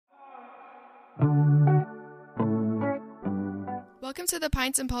Welcome to the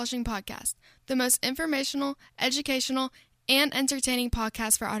Pints and Polishing Podcast, the most informational, educational, and entertaining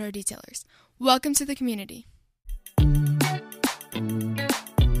podcast for auto detailers. Welcome to the community.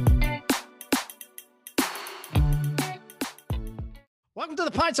 Welcome to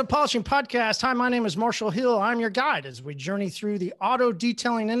the Pints and Polishing Podcast. Hi, my name is Marshall Hill. I'm your guide as we journey through the auto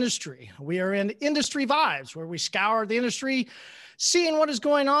detailing industry. We are in Industry Vibes, where we scour the industry, seeing what is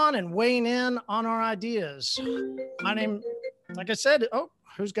going on and weighing in on our ideas. My name, like I said,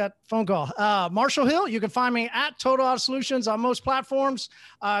 who's got phone call? Marshall Hill. You can find me at Total Auto Solutions on most platforms.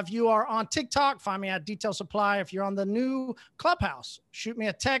 If you are on TikTok, find me at Detail Supply. If you're on the new Clubhouse, shoot me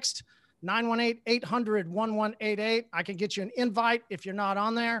a text, 918-800-1188. I can get you an invite if you're not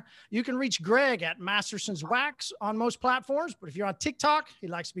on there. You can reach Greg at Masterson's Wax on most platforms, but if you're on TikTok, he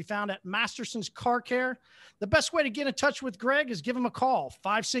likes to be found at Masterson's Car Care. The best way to get in touch with Greg is give him a call,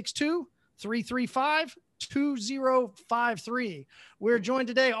 562-335-2053. We're joined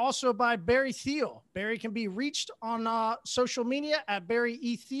today also by Barry Thiel. Barry can be reached on social media at Barry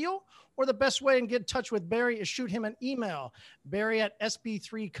E. Thiel, or the best way to get in touch with Barry is shoot him an email,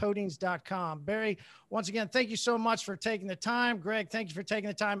 barry@sb3coatings.com. Barry, once again, thank you so much for taking the time. Greg, thank you for taking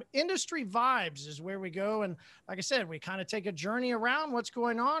the time. Industry Vibes is where we go. And like I said, we kind of take a journey around what's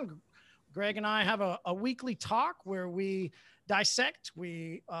going on. Greg and I have a weekly talk where we dissect,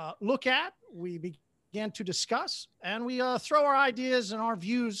 we look at, we begin to discuss, and we throw our ideas and our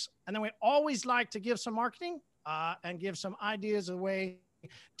views. And then we always like to give some marketing and give some ideas of the way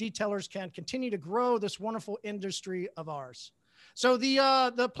detailers can continue to grow this wonderful industry of ours. So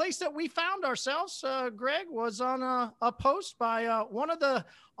the place that we found ourselves, Greg, was on a post by one of the,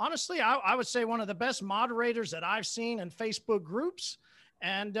 honestly, I would say one of the best moderators that I've seen in Facebook groups.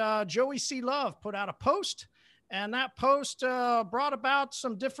 And Joey C. Love put out a post, and that post brought about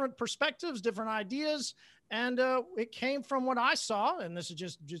some different perspectives, different ideas. And it came from what I saw, and this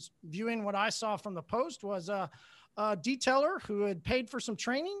is just viewing what I saw from the post, was a detailer who had paid for some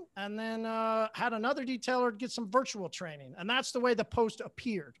training and then had another detailer get some virtual training. And that's the way the post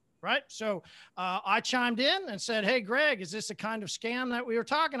appeared, right? So I chimed in and said, hey, Greg, is this the kind of scam that we were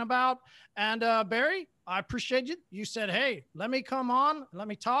talking about? And Barry, I appreciate you. You said, hey, let me come on, let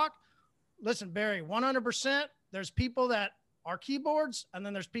me talk. Listen, Barry, 100%, there's people that are keyboards, and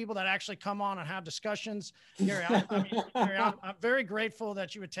then there's people that actually come on and have discussions. Gary, I'm very grateful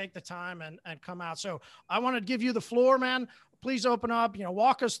that you would take the time and come out. So I want to give you the floor, man. Please open up,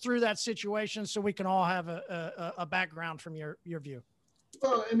 walk us through that situation so we can all have a background from your view.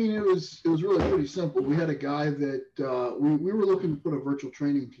 Well, I mean, it was really pretty simple. We had a guy that we were looking to put a virtual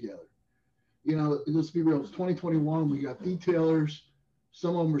training together. Let's be real. It's 2021. We got detailers.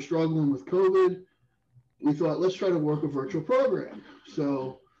 Some of them are struggling with COVID. We thought, let's try to work a virtual program.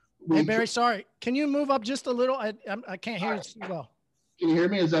 So, hey, Barry, sorry. Can you move up just a little? I can't hear you well. Can you hear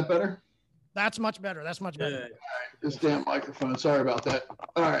me? Is that better? That's much better. That's much better. All right. This damn microphone. Sorry about that.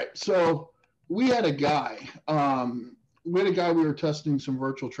 All right. So we had a guy. We were testing some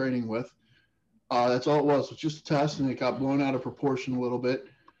virtual training with. That's all it was. It was just a test, and it got blown out of proportion a little bit.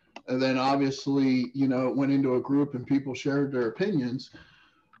 And then obviously, it went into a group and people shared their opinions.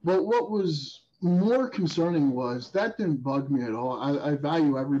 But what was more concerning was that didn't bug me at all. I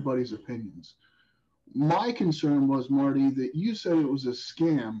value everybody's opinions. My concern was, Marty, that you said it was a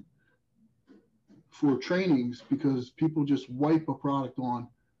scam for trainings because people just wipe a product on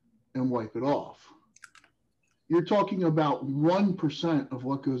and wipe it off. You're talking about 1% of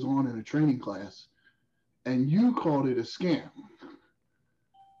what goes on in a training class, and you called it a scam,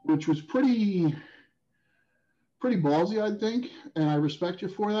 which was pretty ballsy, I think, and I respect you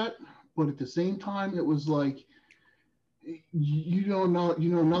for that. But at the same time, it was like, you know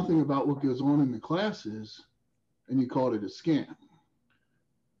nothing about what goes on in the classes, and you called it a scam.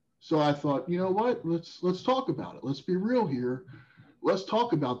 So I thought, you know what? Let's talk about it. Let's be real here. Let's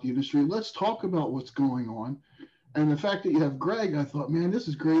talk about the industry. Let's talk about what's going on. And the fact that you have Greg, I thought, man, this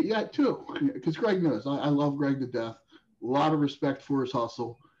is great. Yeah, too, because Greg knows I love Greg to death. A lot of respect for his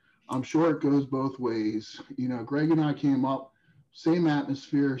hustle. I'm sure it goes both ways. Greg and I came up. Same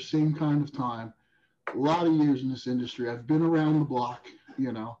atmosphere, same kind of time, a lot of years in this industry. I've been around the block,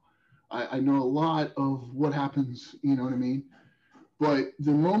 I know a lot of what happens, you know what I mean? But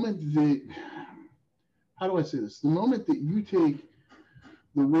the moment that, how do I say this? The moment that you take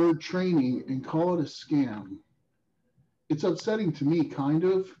the word training and call it a scam, it's upsetting to me, kind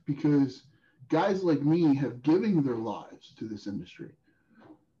of, because guys like me have given their lives to this industry.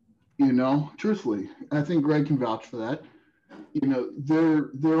 Truthfully, I think Greg can vouch for that.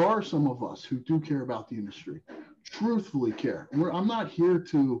 There are some of us who do care about the industry, truthfully care. And I'm not here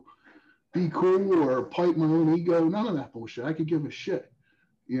to be cool or pipe my own ego. None of that bullshit. I could give a shit.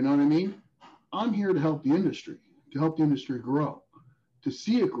 You know what I mean? I'm here to help the industry grow, to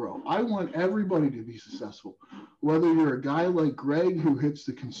see it grow. I want everybody to be successful. Whether you're a guy like Greg who hits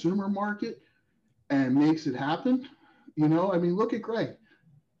the consumer market and makes it happen, you know, I mean, look at Greg.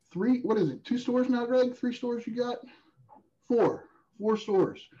 2 stores now, Greg? 3 stores you got? 4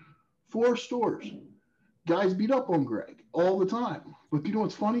 stores. 4 stores. Guys beat up on Greg all the time. But you know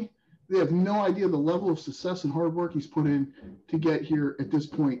what's funny? They have no idea the level of success and hard work he's put in to get here at this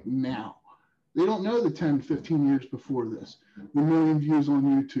point now. They don't know the 10, 15 years before this, the million views on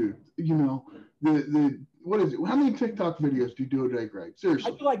YouTube, you know, what is it? How many TikTok videos do you do a day, Greg?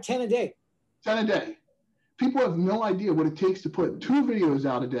 Seriously. I do like 10 a day. 10 a day. People have no idea what it takes to put 2 videos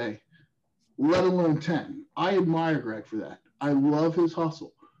out a day, let alone 10. I admire Greg for that. I love his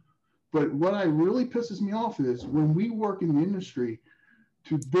hustle. But what really pisses me off is when we work in the industry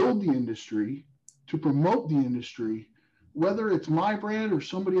to build the industry, to promote the industry, whether it's my brand or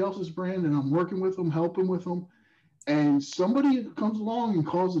somebody else's brand, and I'm working with them, helping with them, and somebody comes along and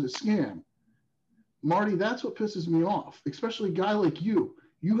calls it a scam. Marty, that's what pisses me off, especially a guy like you.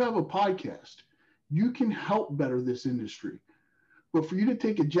 You have a podcast. You can help better this industry. But for you to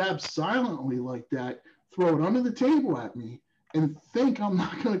take a jab silently like that, throw it under the table at me, and think I'm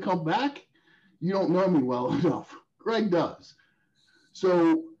not going to come back, you don't know me well enough. Greg does.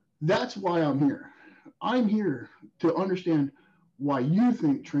 So that's why I'm here. I'm here to understand why you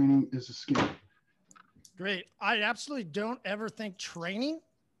think training is a scam. Great. I absolutely don't ever think training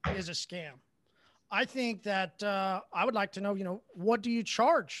is a scam. I think that I would like to know, you know, what do you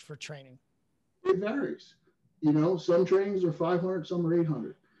charge for training? It varies. You know, some trainings are 500, some are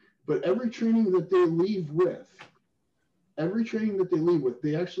 800. But every training that they leave with,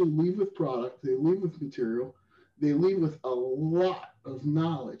 they actually leave with product, they leave with material, they leave with a lot of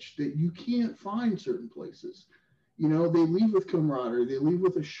knowledge that you can't find certain places. You know, they leave with camaraderie, they leave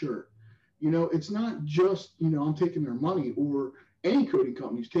with a shirt. You know, it's not just, you know, I'm taking their money, or any coding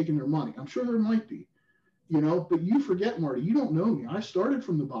company's taking their money. I'm sure there might be, you know, but you forget, Marty, you don't know me. I started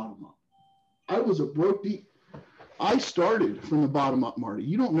from the bottom up. I started from the bottom up, Marty.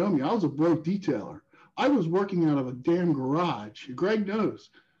 You don't know me. I was a broke detailer. I was working out of a damn garage. Greg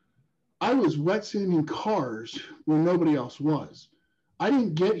knows. I was wet sanding cars when nobody else was. I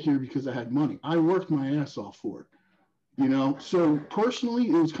didn't get here because I had money. I worked my ass off for it, you know? So personally,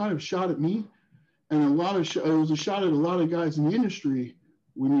 it was kind of a shot at me, and it was a shot at a lot of guys in the industry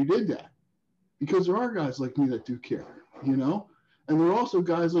when you did that, because there are guys like me that do care, you know? And there are also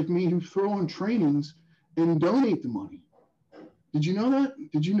guys like me who throw on trainings and donate the money. Did you know that?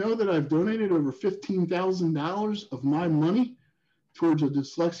 Did you know that I've donated over $15,000 of my money towards a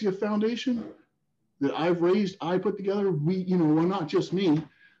dyslexia foundation that I've raised, I put together? Well, not just me,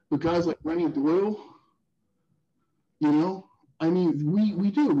 but guys like Rennie Doyle, you know, I mean,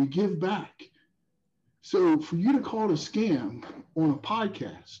 we give back. So for you to call it a scam on a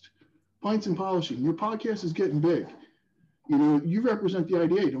podcast, Pints and Polishing, your podcast is getting big. You know, you represent the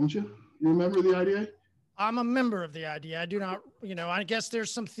IDA, don't you? You remember the IDA? I'm a member of the IDA. I do not, you know, I guess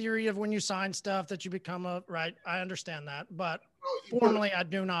there's some theory of when you sign stuff that you become right. I understand that, but formally, I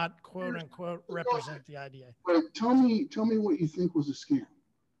do not quote unquote represent the IDA. But tell me what you think was a scam.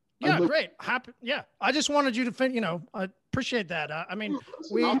 Yeah, great. Happy. Yeah. I just wanted you to, you know, I appreciate that. I mean,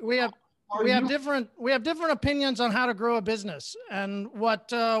 we have different opinions on how to grow a business, and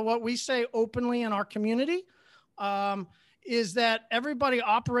what we say openly in our community, is that everybody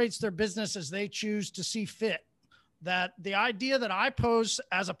operates their business as they choose to see fit. That the idea that I pose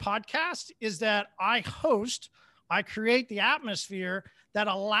as a podcast is that I create the atmosphere that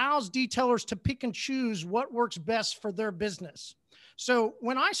allows detailers to pick and choose what works best for their business. So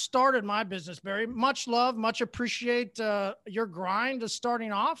when I started my business, Barry, much love, much appreciate your grind of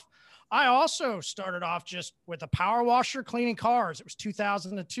starting off. I also started off just with a power washer cleaning cars. It was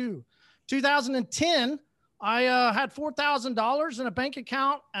 2002. 2010, I had $4,000 in a bank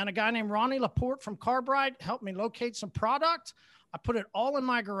account, and a guy named Ronnie Laporte from Carbrite helped me locate some product. I put it all in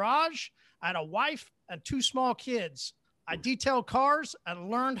my garage. I had a wife and 2 small kids. I detailed cars and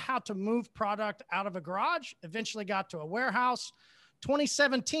learned how to move product out of a garage, eventually got to a warehouse.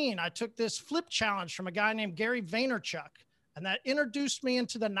 2017, I took this flip challenge from a guy named Gary Vaynerchuk, and that introduced me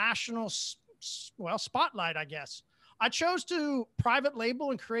into the national spotlight, I guess. I chose to private label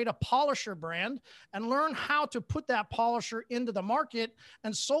and create a polisher brand and learn how to put that polisher into the market,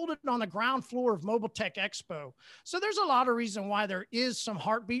 and sold it on the ground floor of Mobile Tech Expo. So there's a lot of reason why there is some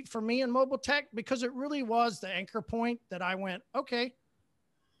heartbeat for me in Mobile Tech, because it really was the anchor point that I went, okay,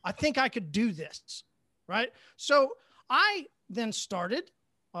 I think I could do this, right? So I then started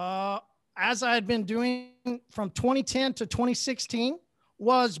as I had been doing from 2010 to 2016,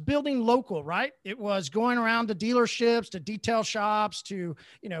 was building local, right? It was going around to dealerships, to detail shops, to,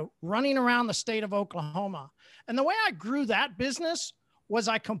 running around the state of Oklahoma. And the way I grew that business was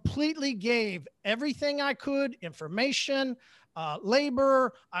I completely gave everything I could, information,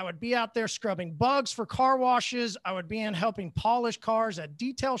 labor. I would be out there scrubbing bugs for car washes. I would be in helping polish cars at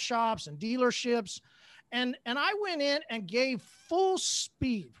detail shops and dealerships. And I went in and gave full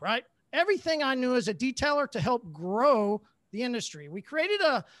speed, right? Everything I knew as a detailer to help grow the industry. We created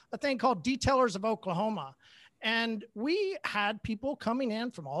a thing called Detailers of Oklahoma. And we had people coming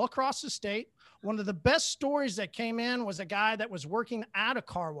in from all across the state. One of the best stories that came in was a guy that was working at a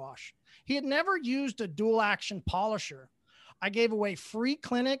car wash. He had never used a dual action polisher. I gave away free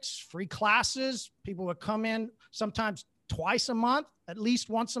clinics, free classes. People would come in sometimes twice a month, at least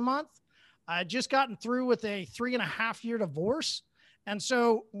once a month. I had just gotten through with a 3.5-year divorce. And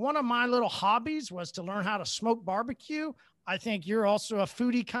so one of my little hobbies was to learn how to smoke barbecue. I think you're also a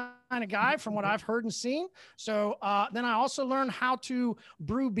foodie kind of guy from what I've heard and seen. So then I also learned how to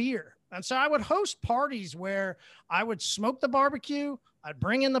brew beer. And so I would host parties where I would smoke the barbecue, I'd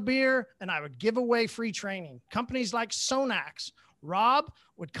bring in the beer, and I would give away free training. Companies like Sonax, Rob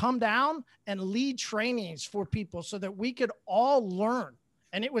would come down and lead trainings for people so that we could all learn.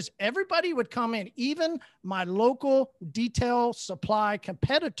 And it was everybody would come in, even my local detail supply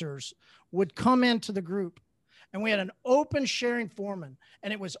competitors would come into the group. And we had an open sharing forum,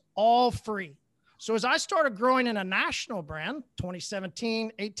 and it was all free. So as I started growing in a national brand,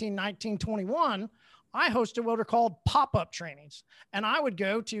 2017, 18, 19, 21, I hosted what are called pop-up trainings. And I would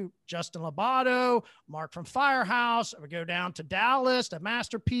go to Justin Lobato, Mark from Firehouse. I would go down to Dallas, to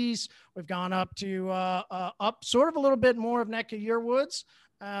Masterpiece. We've gone up to up sort of a little bit more of Neck of Yearwoods.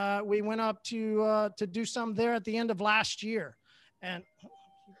 We went up to do some there at the end of last year. And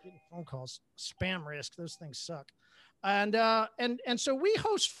getting phone calls, spam risk. Those things suck. And so we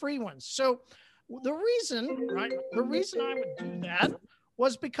host free ones. So the reason I would do that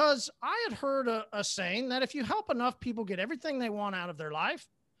was because I had heard a saying that if you help enough people get everything they want out of their life,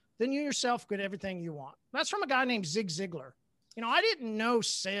 then you yourself get everything you want. That's from a guy named Zig Ziglar. I didn't know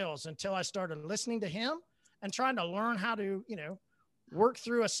sales until I started listening to him and trying to learn how to, work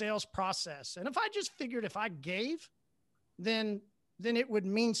through a sales process. And if I just figured if I gave, then it would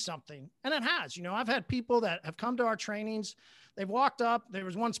mean something. And it has. I've had people that have come to our trainings. They've walked up. There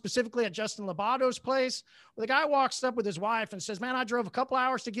was one specifically at Justin Lobato's place where the guy walks up with his wife and says, man, I drove a couple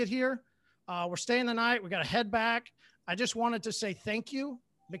hours to get here. We're staying the night. We got to head back. I just wanted to say thank you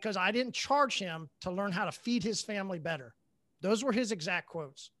because I didn't charge him to learn how to feed his family better. Those were his exact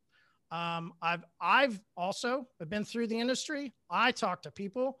quotes. I've also been through the industry. I talk to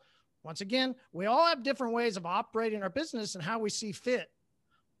people. Once again, we all have different ways of operating our business and how we see fit.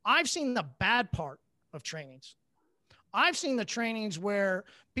 I've seen the bad part of trainings. I've seen the trainings where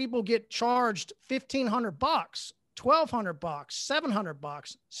people get charged $1,500, $1,200,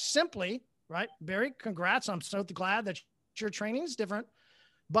 $700 simply, right? Barry, congrats. I'm so glad that your training is different,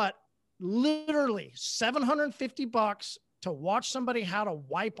 but literally $750 to watch somebody how to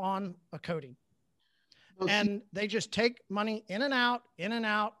wipe on a coating. And they just take money in and out, in and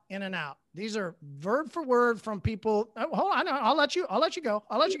out, in and out. These are word for word from people. Oh, hold on. I'll let you go.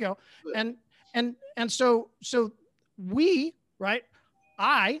 And so we, right.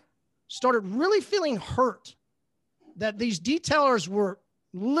 I started really feeling hurt that these detailers were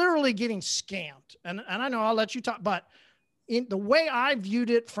literally getting scammed. And I know I'll let you talk, but in the way I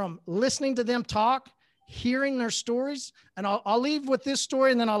viewed it from listening to them talk, hearing their stories, and I'll leave with this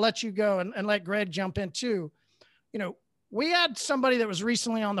story and then I'll let you go and let Greg jump in too. We had somebody that was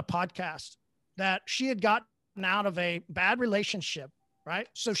recently on the podcast that she had gotten out of a bad relationship, right?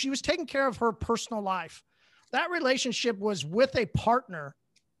 So she was taking care of her personal life. That relationship was with a partner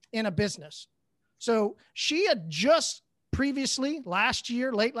in a business. So she had just previously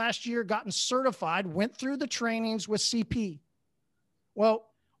late last year, gotten certified, went through the trainings with CP. Well,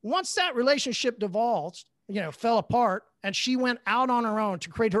 once that relationship devolved, fell apart, and she went out on her own to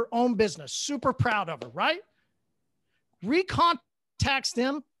create her own business, super proud of her, right? Recontacts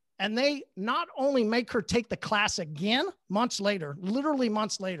them, and they not only make her take the class again literally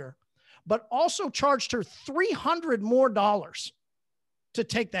months later, but also charged her $300 more to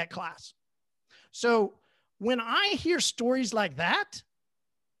take that class. So when I hear stories like that,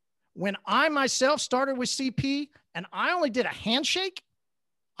 when I myself started with CP and I only did a handshake,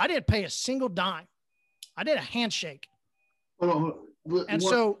 I didn't pay a single dime. I did a handshake. And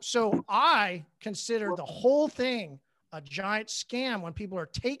so I consider the whole thing a giant scam when people are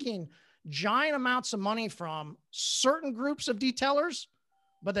taking giant amounts of money from certain groups of detailers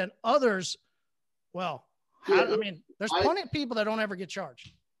but then others, well, I mean, there's plenty of people that don't ever get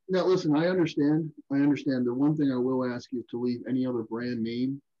charged. Now, listen, I understand. The one thing I will ask you to leave any other brand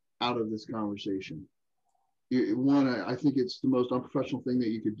name out of this conversation. One, I think it's the most unprofessional thing that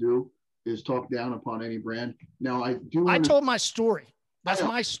you could do is talk down upon any brand. Now, I told my story. That's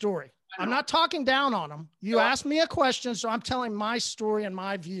my story. I'm not talking down on them. You asked me a question, so I'm telling my story and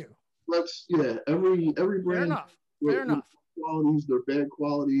my view. Every brand. Fair enough. Qualities, their bad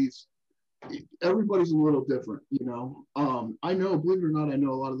qualities. Everybody's a little different, I know, believe it or not, I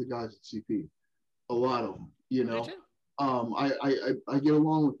know a lot of the guys at CP, a lot of them, I get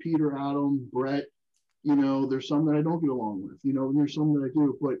along with Peter, Adam, Brett, there's some that I don't get along with, and there's some that I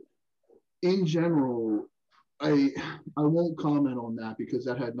do, but in general, I won't comment on that because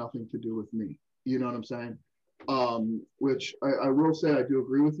that had nothing to do with me. You know what I'm saying? Which I will say, I do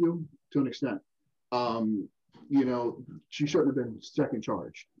agree with you to an extent. She shouldn't have been second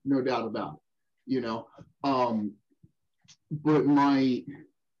charge, no doubt about it, but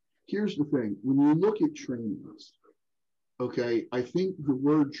here's the thing. When you look at trainings, okay, I think the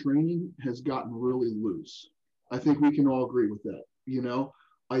word training has gotten really loose. I think we can all agree with that,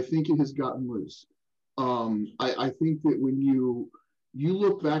 I think it has gotten loose. I think that when you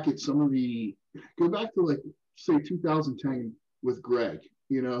look back at go back to, like, say 2010 with Greg,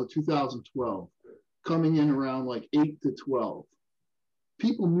 2012, coming in around like 8 to 12,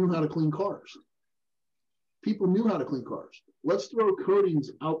 people knew how to clean cars. Let's throw coatings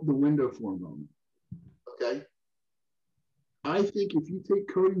out the window for a moment. Okay. I think if you take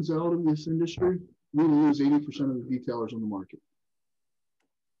coatings out of this industry, we will lose 80% of the detailers on the market.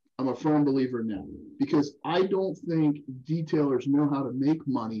 I'm a firm believer in that because I don't think detailers know how to make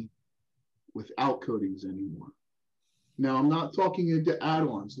money without coatings anymore. Now, I'm not talking into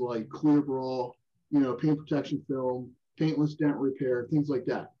add-ons like Clear Brawl, paint protection film, paintless dent repair, things like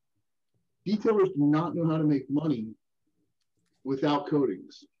that. Detailers do not know how to make money without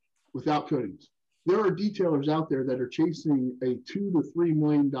coatings. There are detailers out there that are chasing a $2 to $3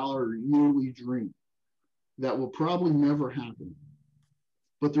 million yearly dream that will probably never happen,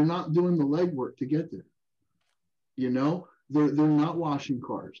 but they're not doing the legwork to get there. They're not washing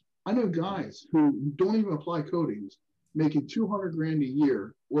cars. I know guys who don't even apply coatings, making $200,000 a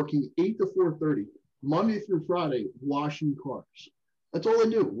year, working 8 to 4:30, Monday through Friday, washing cars. That's all they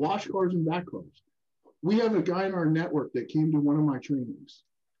do, wash cars and back cars. We have a guy in our network that came to one of my trainings,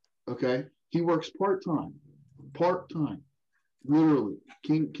 okay? He works part-time, literally.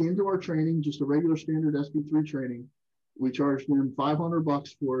 Came to our training, just a regular standard SP3 training. We charged him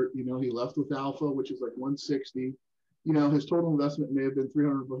 $500 for it. He left with Alpha, which is like $160. His total investment may have been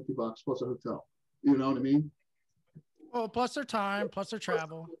 $350 plus a hotel. You know what I mean? Well, plus their time, plus their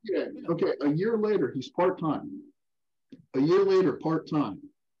travel. Yeah. Okay. A year later, he's part-time.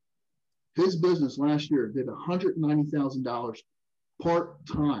 His business last year did $190,000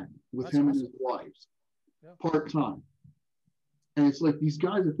 part-time with That's him awesome. And his wives. Yeah. Part-time. And it's like these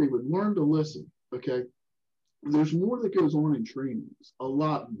guys, if they would learn to listen, okay, there's more that goes on in trainings, a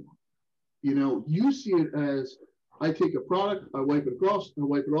lot more. You see it as I take a product, I wipe it across, I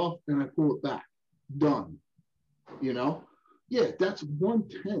wipe it off, and I pull it back. Done. Yeah, that's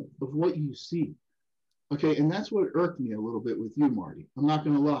 1/10 of what you see. Okay, and that's what irked me a little bit with you, Marty. I'm not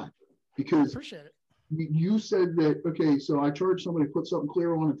going to lie. Because I appreciate it. You said that, okay, so I charge somebody to put something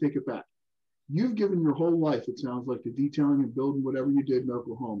clear on and take it back. You've given your whole life, it sounds like, to detailing and building whatever you did in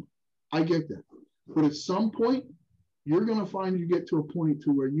Oklahoma. I get that. But at some point, you're going to find you get to a point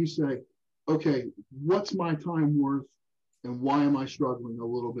to where you say, okay, what's my time worth and why am I struggling a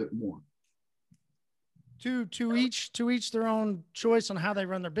little bit more? To each their own choice on how they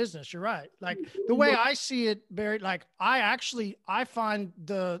run their business. You're right. Like the way I see it, Barry, like I find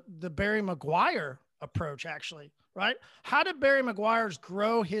the Barry Meguiar approach actually, right? How did Barry Meguiar's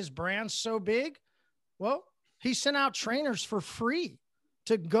grow his brand so big? Well, he sent out trainers for free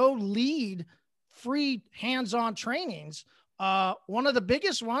to go lead free hands-on trainings. One of the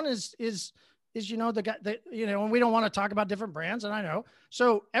biggest one is the guy that, and we don't want to talk about different brands, and I know.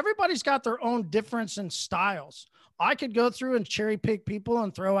 So everybody's got their own difference in styles. I could go through and cherry pick people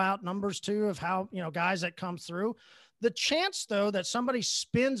and throw out numbers too of how, guys that come through. The chance though, that somebody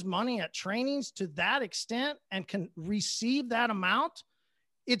spends money at trainings to that extent and can receive that amount,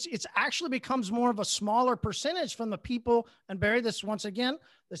 it's actually becomes more of a smaller percentage from the people. And Barry, this once again,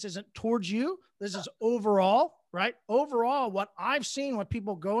 this isn't towards you. This is overall, right? Overall, what I've seen when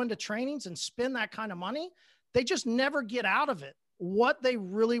people go into trainings and spend that kind of money, they just never get out of it what they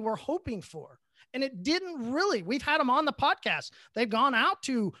really were hoping for. And it didn't really, we've had them on the podcast. They've gone out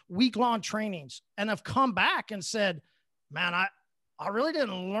to week-long trainings and have come back and said, man, I really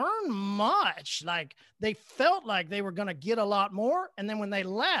didn't learn much. Like they felt like they were going to get a lot more. And then when they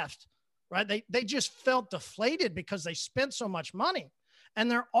left, right, they just felt deflated because they spent so much money. And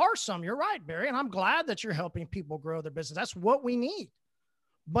there are some, you're right, Barry. And I'm glad that you're helping people grow their business. That's what we need.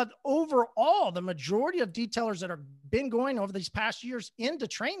 But overall, the majority of detailers that have been going over these past years into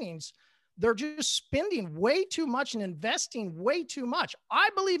trainings, they're just spending way too much and investing way too much. I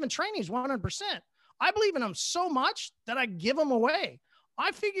believe in trainings 100%. I believe in them so much that I give them away.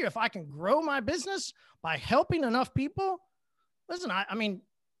 I figure if I can grow my business by helping enough people, listen, I mean,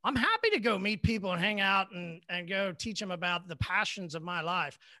 I'm happy to go meet people and hang out and go teach them about the passions of my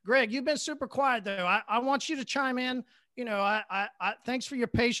life. Greg, you've been super quiet though. I want you to chime in. You know, I thanks for your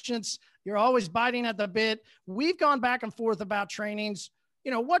patience. You're always biting at the bit. We've gone back and forth about trainings.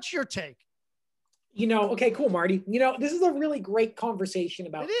 You know, what's your take? You know, okay, cool, Marty. You know, this is a really great conversation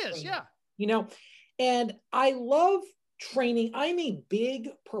about it is, training. yeah. You know, and I love training. I'm a big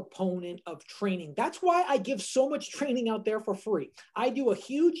proponent of training. That's why I give so much training out there for free. I do a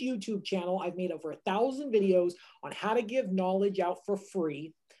huge YouTube channel. I've made over 1,000 videos on how to give knowledge out for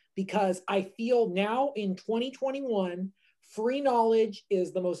free, because I feel now in 2021, free knowledge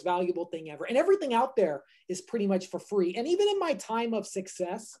is the most valuable thing ever. And everything out there is pretty much for free. And even in my time of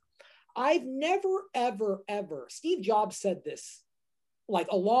success, I've never, ever, ever, Steve Jobs said this like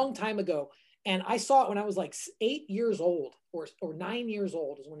a long time ago. And I saw it when I was like 8 years old or 9 years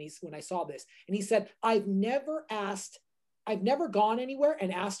old is when I saw this. And he said, I've never gone anywhere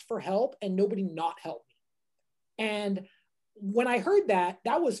and asked for help and nobody not helped me. And when I heard that,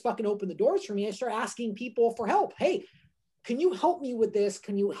 that was fucking open the doors for me. I started asking people for help. Hey, can you help me with this?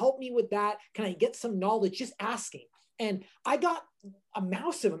 Can you help me with that? Can I get some knowledge? Just asking. And I got a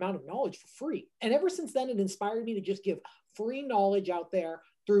massive amount of knowledge for free. And ever since then, it inspired me to just give free knowledge out there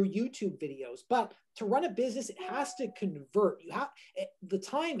through YouTube videos. But to run a business, it has to convert. The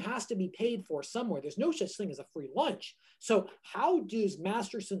time has to be paid for somewhere. There's no such thing as a free lunch. So how does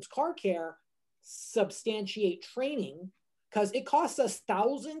Masterson's Car Care substantiate training? Because it costs us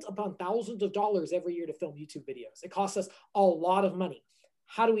thousands upon thousands of dollars every year to film YouTube videos. It costs us a lot of money.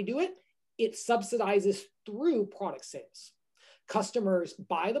 How do we do it? It subsidizes through product sales. Customers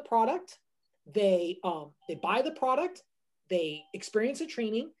buy the product, they buy the product, they experience the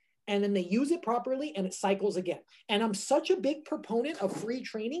training, and then they use it properly and it cycles again. And I'm such a big proponent of free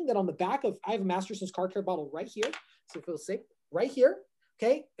training that on the back of, I have a Masterson's Car Care bottle right here. So if you'll see, right here,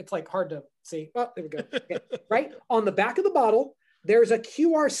 okay? It's like hard to see. Oh, there we go. Okay. Right? On the back of the bottle, there's a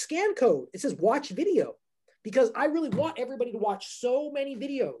QR scan code. It says watch video, because I really want everybody to watch so many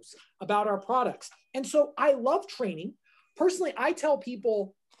videos about our products. And so I love training. Personally, I tell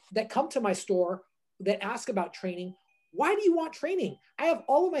people that come to my store that ask about training, why do you want training? I have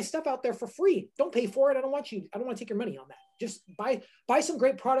all of my stuff out there for free. Don't pay for it. I don't want to take your money on that. Just buy some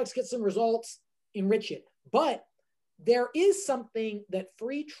great products, get some results, enrich it. But there is something that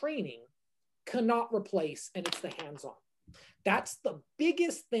free training cannot replace, and it's the hands-on. That's the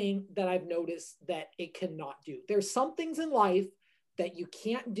biggest thing that I've noticed that it cannot do. There's some things in life that you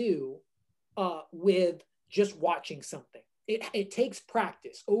can't do with just watching something. It takes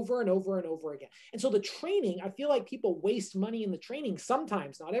practice over and over and over again. And so the training, I feel like people waste money in the training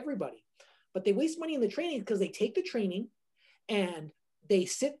sometimes, not everybody, but they waste money in the training because they take the training and they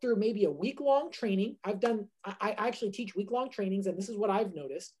sit through maybe a week-long training. I actually teach week-long trainings, and this is what I've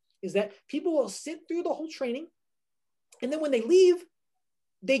noticed, is that people will sit through the whole training, and then when they leave,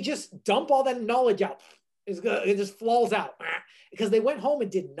 they just dump all that knowledge out. It just falls out because they went home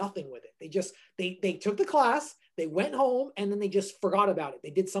and did nothing with it. They took the class, they went home, and then they just forgot about it. They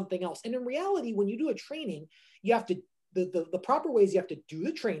did something else. And in reality, when you do a training, you have to, the proper ways, you have to do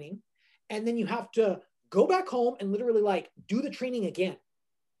the training, and then you have to go back home and literally like do the training again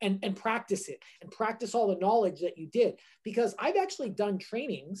and practice it and practice all the knowledge that you did. Because I've actually done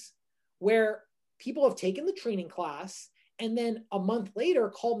trainings where people have taken the training class and then a month later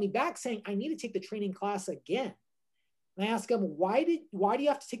called me back saying, I need to take the training class again. And I asked them, why do you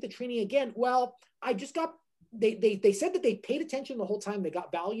have to take the training again? Well, I just got, they said that they paid attention the whole time. They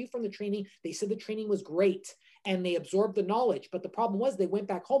got value from the training. They said the training was great and they absorbed the knowledge. But the problem was they went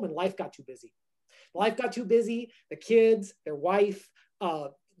back home and life got too busy. Life got too busy. The kids, their wife,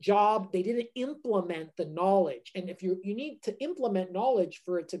 job, they didn't implement the knowledge. And if you need to implement knowledge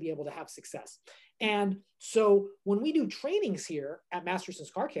for it to be able to have success. And so when we do trainings here at Masterson's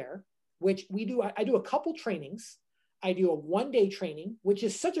Car Care, which we do, I do a couple trainings. I do a one-day training, which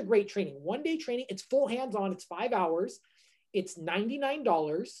is such a great training. One-day training, it's full hands-on, it's 5 hours. It's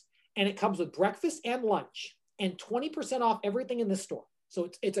 $99, and it comes with breakfast and lunch and 20% off everything in the store. So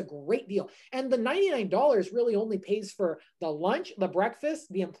it's a great deal. And the $99 really only pays for the lunch, the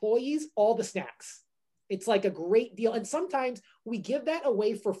breakfast, the employees, all the snacks. It's like a great deal. And sometimes we give that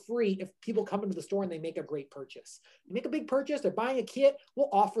away for free if people come into the store and they make a great purchase. You make a big purchase, they're buying a kit, we'll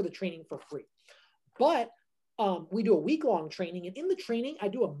offer the training for free. But we do a week-long training, and in the training, I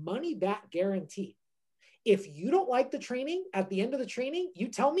do a money-back guarantee. If you don't like the training, at the end of the training, you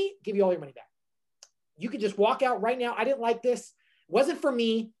tell me, give you all your money back. You could just walk out right now. I didn't like this. It wasn't for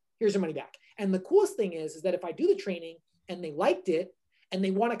me. Here's your money back. And the coolest thing is that if I do the training and they liked it and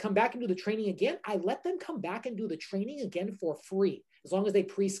they want to come back and do the training again, I let them come back and do the training again for free, as long as they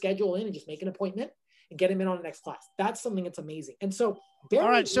pre-schedule in and just make an appointment and get them in on the next class. That's something that's amazing. And so, Barry,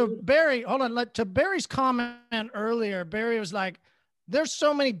 all right. So Barry, hold on. To Barry's comment earlier, Barry was like, there's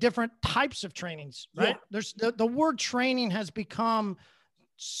so many different types of trainings, right? Yeah. There's the word training has become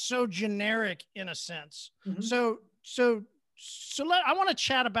so generic in a sense. Mm-hmm. So I want to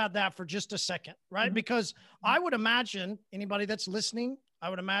chat about that for just a second, right? Mm-hmm. Because I would imagine anybody that's listening, I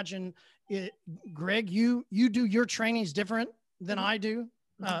would imagine Greg, you do your trainings different than I do.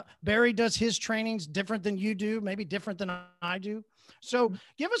 Barry does his trainings different than you do, maybe different than I do. So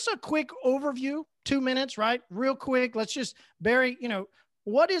give us a quick overview, 2 minutes, right? Real quick. Let's just, Barry,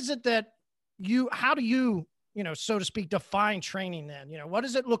 what is it that how do you, so to speak, define training then? What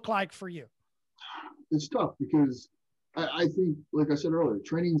does it look like for you? It's tough because I think, like I said earlier,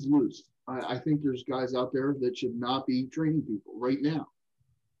 training's loose. I think there's guys out there that should not be training people right now.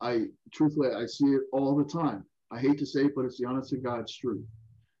 Truthfully, I see it all the time. I hate to say it, but it's the honest to God's truth.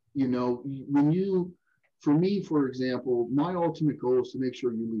 For me, for example, my ultimate goal is to make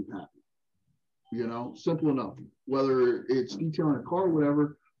sure you leave happy. Simple enough. Whether it's detailing a car or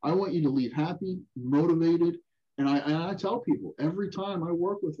whatever, I want you to leave happy, motivated. And I tell people every time I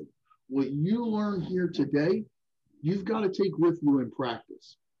work with them, what you learn here today, you've got to take with you in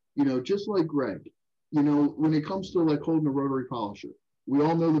practice. Just like Greg, when it comes to like holding a rotary polisher, we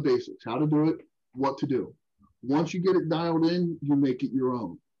all know the basics, how to do it, what to do. Once you get it dialed in, you make it your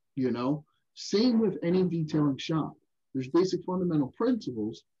own, Same with any detailing shop. There's basic fundamental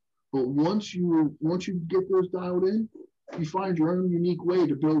principles, but once you get those dialed in, you find your own unique way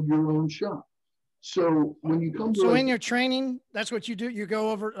to build your own shop. So when you come to in your training, that's what you do. You go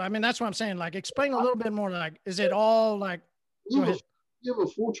over. I mean, that's what I'm saying. Like, explain a little bit more. Like, is it all like? You have a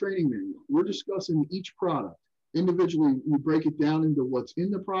full training manual. We're discussing each product individually. We break it down into what's in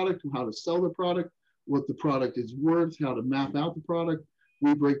the product, how to sell the product, what the product is worth, how to map out the product.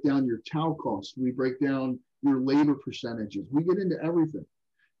 We break down your towel costs. We break down your labor percentages. We get into everything,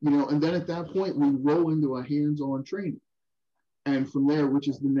 and then at that point, we roll into a hands-on training. And from there, which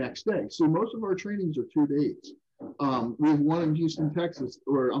is the next day. So most of our trainings are 2 days. We have one in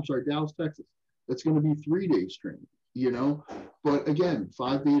Dallas, Texas. That's going to be 3 days training, But again,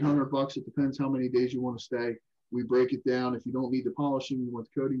 $500 to $800. It depends how many days you want to stay. We break it down. If you don't need the polishing, you want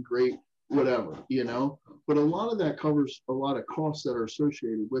the coating, great, whatever, But a lot of that covers a lot of costs that are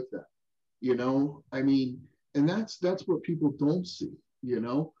associated with that, I mean, and that's what people don't see,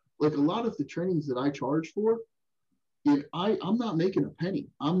 Like a lot of the trainings that I charge for, I'm not making a penny.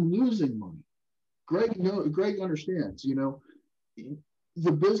 I'm losing money. Greg understands,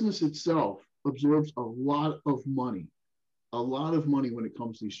 the business itself absorbs a lot of money when it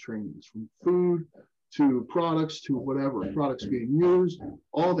comes to these trainings, from food to products to whatever, products being used,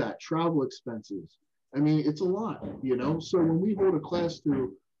 all that, travel expenses. I mean, it's a lot, So when we hold a class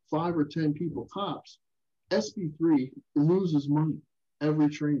to 5 or 10 people tops, SB3 loses money every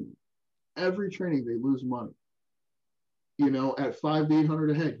training. Every training they lose money. At $500 to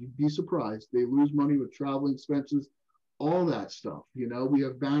 $800 a head, you'd be surprised. They lose money with traveling expenses, all that stuff. We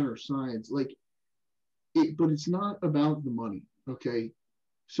have banner signs, but it's not about the money. Okay.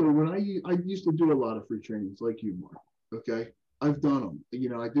 So when I used to do a lot of free trainings like you, Mark. Okay. I've done them.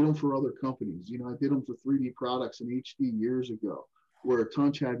 I did them for other companies. I did them for 3D Products and HD years ago, where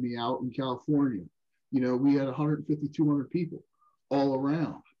Tunch had me out in California. We had 150, 200 people all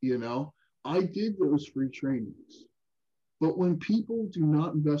around. I did those free trainings. But when people do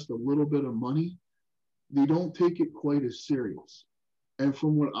not invest a little bit of money, they don't take it quite as serious. And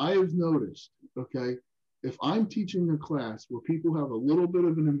from what I have noticed, okay, if I'm teaching a class where people have a little bit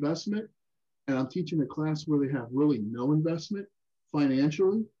of an investment, and I'm teaching a class where they have really no investment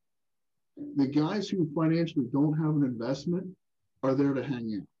financially, the guys who financially don't have an investment are there to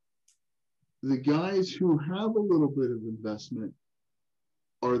hang out. The guys who have a little bit of investment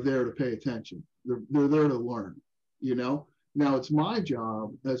are there to pay attention. They're there to learn, Now it's my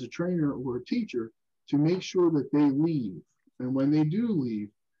job as a trainer or a teacher to make sure that they leave. And when they do leave,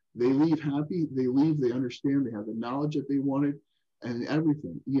 they leave happy, they leave, they understand, they have the knowledge that they wanted, and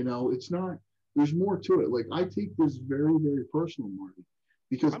everything. You know, it's not, there's more to it. Like I take this very, very personal, Marty,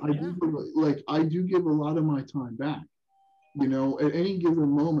 because I do give a lot of my time back. You know, at any given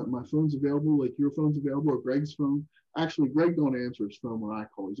moment, my phone's available, like your phone's available, or Greg's phone. Actually, Greg don't answer his phone when I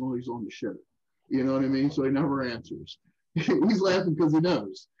call. He's always on the shitter. You know what I mean? So he never answers. He's laughing because he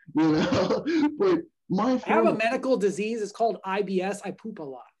knows. You know, but my phone, I have a medical disease. It's called IBS. I poop a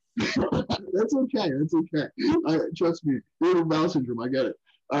lot. That's okay. That's okay. Trust me, irritable bowel syndrome. I get it.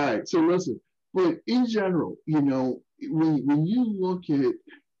 All right. So listen, but in general, you know, when you look at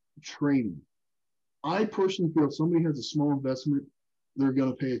training, I personally feel if somebody has a small investment, they're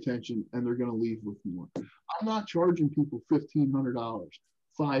going to pay attention and they're going to leave with more. I'm not charging people $1,500,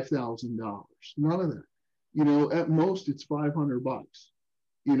 $5,000, none of that. You know, at most it's $500.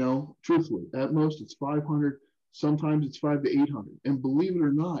 You know, truthfully, at most it's 500. Sometimes it's 500 to 800. And believe it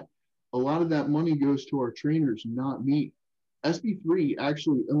or not, a lot of that money goes to our trainers, not me. SB3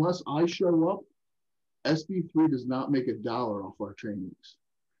 actually, unless I show up, SB3 does not make $1 off our trainings.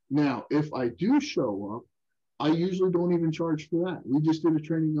 Now, if I do show up, I usually don't even charge for that. We just did a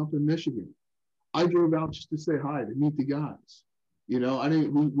training up in Michigan. I drove out just to say hi, to meet the guys. You know,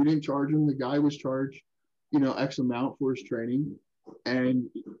 we didn't charge him. The guy was charged, you know, X amount for his training, and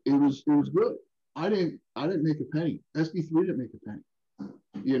it was good. I didn't make a penny. SB3 didn't make a penny.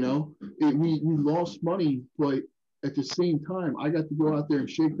 You know, we lost money, but at the same time, I got to go out there and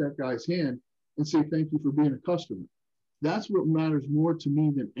shake that guy's hand and say thank you for being a customer. That's what matters more to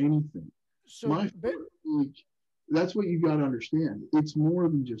me than anything. So that's what you got to understand. It's more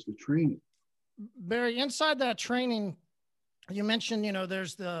than just a training. Barry, inside that training, you mentioned, you know,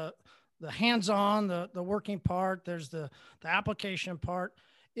 there's the hands-on, the working part, there's the application part.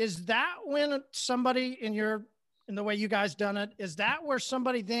 Is that when somebody in the way you guys done it, is that where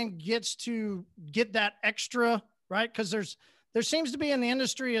somebody then gets to get that extra, right? Because there seems to be in the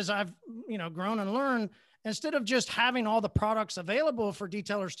industry, as I've, you know, grown and learned, instead of just having all the products available for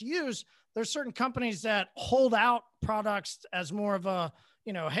detailers to use, there's certain companies that hold out products as more of a,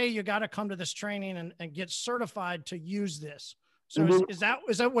 you know, hey, you got to come to this training and get certified to use this. So is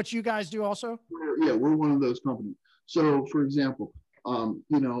that what you guys do also? Yeah, we're one of those companies. So for example, you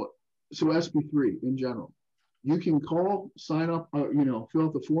know, so SB3 in general, you can call, sign up, you know, fill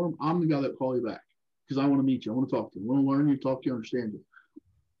out the form. I'm the guy that call you back because I want to meet you. I want to talk to you. I want to learn you, talk to you, understand you.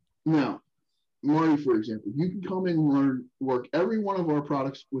 Now, Marty, for example, you can come in and learn, work every one of our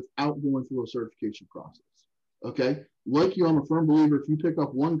products without going through a certification process. Okay? Like you, I'm a firm believer, if you pick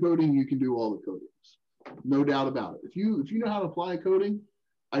up one coating, you can do all the coatings. No doubt about it. If you know how to apply a coating,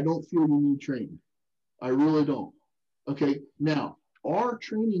 I don't feel you need training. I really don't. Okay? Now, our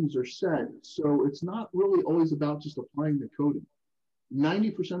trainings are set, so it's not really always about just applying the coating.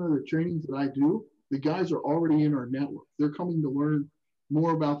 90% of the trainings that I do, the guys are already in our network. They're coming to learn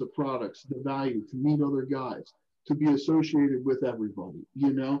more about the products, the value, to meet other guys, to be associated with everybody,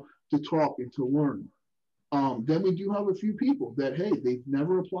 you know, to talk and to learn. Then we do have a few people that, hey, they've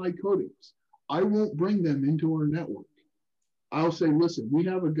never applied coatings. I won't bring them into our network. I'll say, listen, we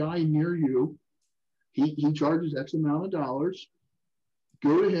have a guy near you. He charges X amount of dollars.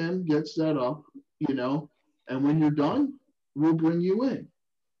 Go to him, get set up, you know, and when you're done, we'll bring you in.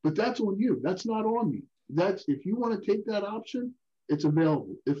 But that's on you. That's not on me. That's, if you want to take that option, it's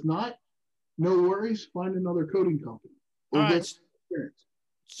available. If not, no worries. Find another coating company. All right.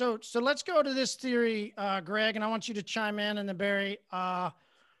 So let's go to this theory, Greg, and I want you to chime in, and then Barry,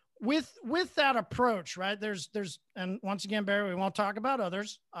 with that approach, right? There's, and once again, Barry, we won't talk about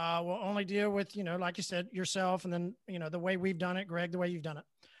others. We'll only deal with, you know, like you said, yourself, and then, you know, the way we've done it, Greg, the way you've done it.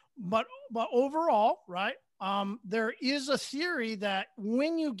 But overall, right? There is a theory that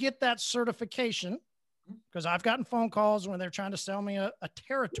when you get that certification, because I've gotten phone calls when they're trying to sell me a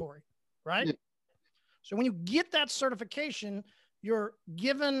territory, right? Yeah. So when you get that certification, you're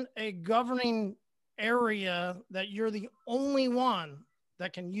given a governing area that you're the only one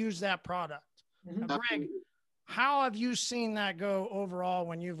that can use that product. Mm-hmm. Now, Greg, how have you seen that go overall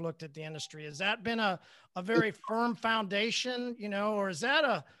when you've looked at the industry? Has that been a very firm foundation, you know, or is that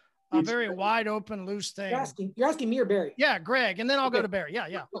a very wide open, loose thing? You're asking me or Barry? Yeah, Greg, and then I'll go to Barry.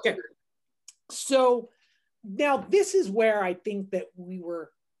 Yeah. Okay. So now this is where I think that we were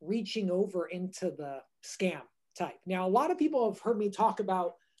reaching over into the scam type. Now, a lot of people have heard me talk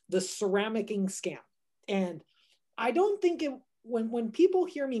about the ceramicing scam. And I don't think when people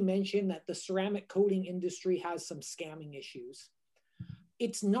hear me mention that the ceramic coating industry has some scamming issues,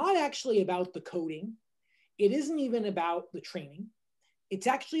 it's not actually about the coating. It isn't even about the training. It's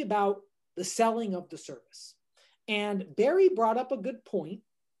actually about the selling of the service. And Barry brought up a good point,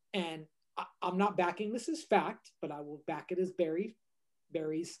 and I'm not backing this as fact, but I will back it as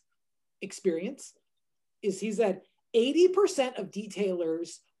Barry's experience, is he said 80% of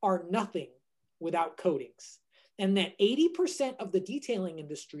detailers are nothing without coatings. And that 80% of the detailing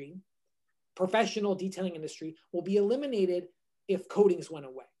industry, professional detailing industry, will be eliminated if coatings went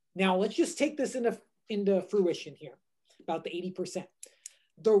away. Now, let's just take this into fruition here about the 80%.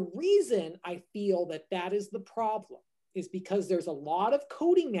 The reason I feel that that is the problem is because there's a lot of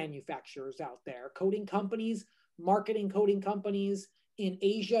coating manufacturers out there, coating companies, marketing coating companies in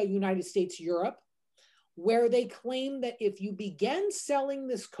Asia, United States, Europe, where they claim that if you begin selling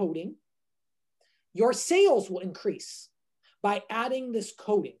this coating, your sales will increase by adding this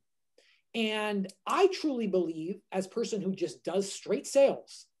coating. And I truly believe, as a person who just does straight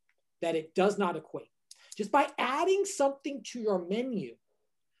sales, that it does not equate. Just by adding something to your menu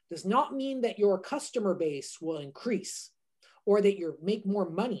does not mean that your customer base will increase or that you make more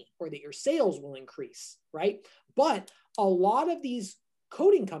money or that your sales will increase, right? But a lot of these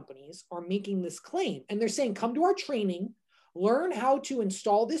coating companies are making this claim and they're saying, come to our training, learn how to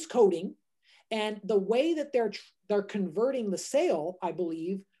install this coating. And the way that they're converting the sale, I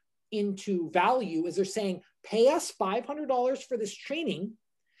believe, into value is they're saying, pay us $500 for this training.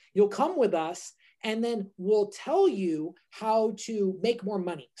 You'll come with us and then we'll tell you how to make more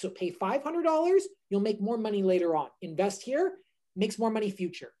money. So pay $500, you'll make more money later on. Invest here, makes more money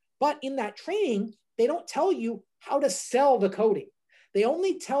future. But in that training, they don't tell you how to sell the coating. They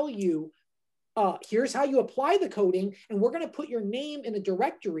only tell you, here's how you apply the coating, and we're going to put your name in a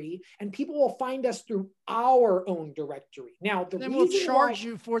directory, and people will find us through our own directory. Now, then we'll charge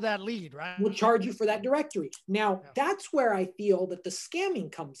you for that lead, right? We'll charge you for that directory. Now, that's where I feel that the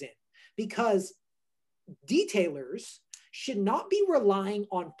scamming comes in, because detailers should not be relying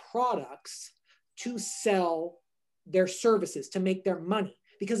on products to sell their services, to make their money.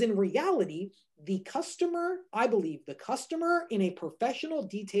 Because in reality, the customer, I believe, the customer in a professional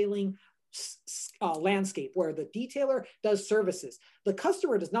detailing landscape where the detailer does services, the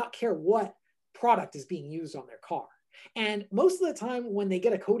customer does not care what product is being used on their car. And most of the time when they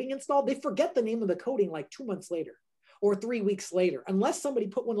get a coating installed, they forget the name of the coating like 2 months later or 3 weeks later, unless somebody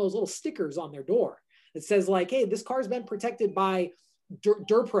put one of those little stickers on their door that says like, hey, this car's been protected by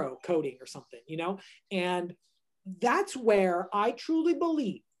Durpro coating or something, you know? And that's where I truly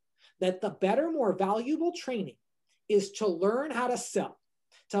believe that the better, more valuable training is to learn how to sell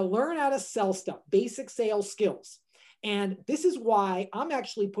stuff, basic sales skills. And this is why I'm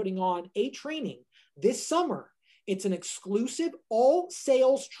actually putting on a training this summer. It's an exclusive all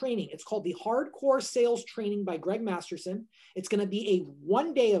sales training. It's called the Hardcore Sales Training by Greg Masterson. It's going to be a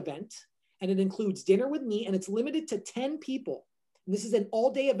one-day event, and it includes dinner with me, and it's limited to 10 people. And this is an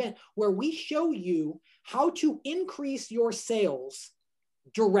all-day event where we show you how to increase your sales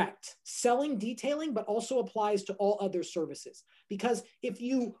direct, selling detailing, but also applies to all other services. Because if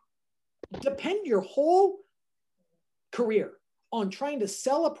you depend your whole career on trying to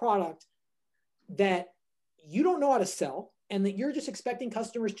sell a product that you don't know how to sell and that you're just expecting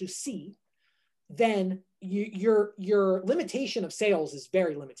customers to see, then your limitation of sales is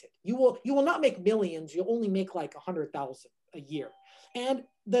very limited. You will not make millions. You'll only make like 100,000 a year. And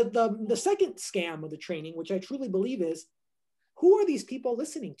the second scam of the training, which I truly believe is, who are these people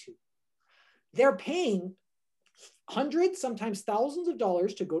listening to? They're paying hundreds, sometimes thousands of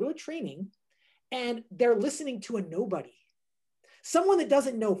dollars to go to a training, and they're listening to a nobody. Someone that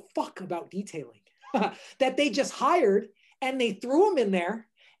doesn't know fuck about detailing, that they just hired and they threw them in there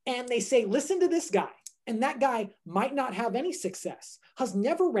and they say, listen to this guy. And that guy might not have any success, has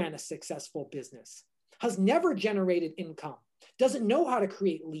never ran a successful business, has never generated income, doesn't know how to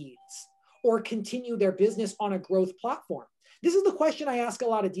create leads or continue their business on a growth platform. This is the question I ask a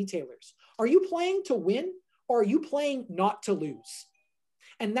lot of detailers. Are you playing to win or are you playing not to lose?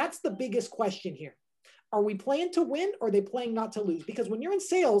 And that's the biggest question here. Are we playing to win or are they playing not to lose? Because when you're in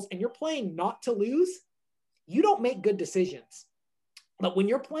sales and you're playing not to lose, you don't make good decisions. But when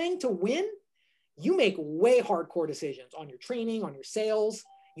you're playing to win, you make way hardcore decisions on your training, on your sales.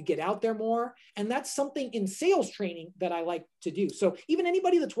 You get out there more. And that's something in sales training that I like to do. So even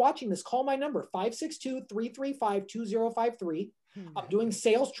anybody that's watching this, call my number, 562-335-2053. I'm doing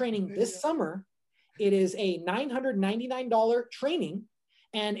sales training this summer. It is a $999 training.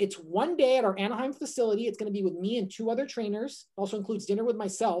 And it's one day at our Anaheim facility. It's going to be with me and 2 other trainers. Also includes dinner with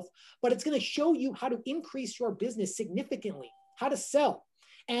myself. But it's going to show you how to increase your business significantly, how to sell.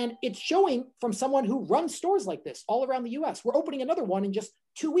 And it's showing from someone who runs stores like this all around the US. We're opening another one in just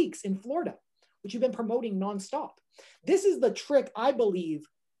 2 weeks in Florida, which you've been promoting nonstop. This is the trick, I believe,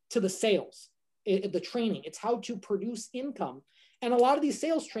 to the sales, the training. It's how to produce income And a lot of these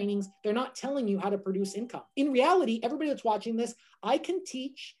sales trainings, they're not telling you how to produce income. In reality, everybody that's watching this, I can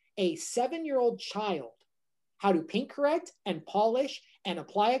teach a 7-year-old child how to paint correct and polish and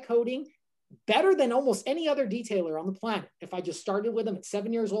apply a coating better than almost any other detailer on the planet. If I just started with them at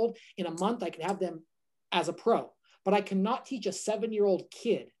 7 years old, in a month, I could have them as a pro. But I cannot teach a 7-year-old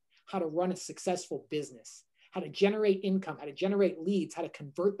kid how to run a successful business, how to generate income, how to generate leads, how to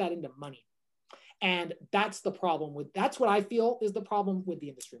convert that into money. And that's the problem that's what I feel is the problem with the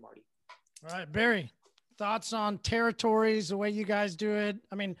industry, Marty. All right, Barry, thoughts on territories, the way you guys do it?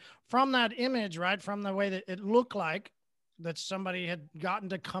 I mean, from that image, right, from the way that it looked like that somebody had gotten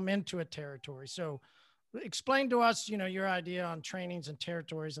to come into a territory. So explain to us, your idea on trainings and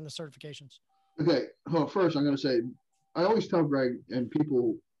territories and the certifications. Okay. Well, first I'm going to say, I always tell Greg and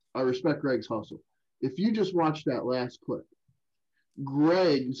people, I respect Greg's hustle. If you just watch that last clip,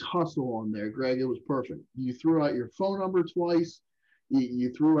 Greg's hustle on there, Greg, it was perfect. You threw out your phone number twice.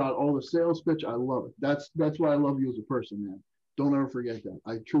 You threw out all the sales pitch. I love it. That's why I love you as a person, man. Don't ever forget that.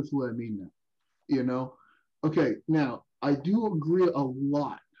 I mean that, Okay. Now I do agree a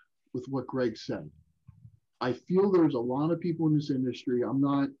lot with what Greg said. I feel there's a lot of people in this industry. I'm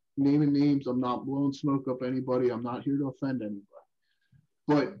not naming names. I'm not blowing smoke up anybody. I'm not here to offend anybody.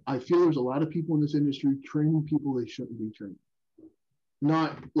 But I feel there's a lot of people in this industry training people they shouldn't be training.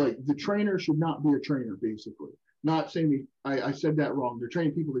 Not like the trainer should not be a trainer, basically. Not saying I said that wrong. They're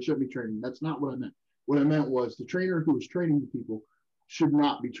training people they shouldn't be training. That's not what I meant. What I meant was the trainer who is training the people should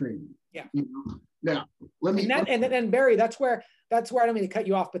not be training. Yeah. Now, let me. And Barry, that's where I don't mean to cut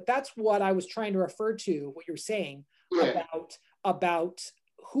you off, but that's what I was trying to refer to. What you're saying about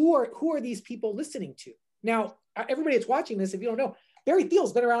who are these people listening to? Now, everybody that's watching this, if you don't know, Barry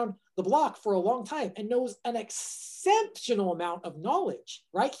Thiel's been around the block for a long time and knows an exceptional amount of knowledge,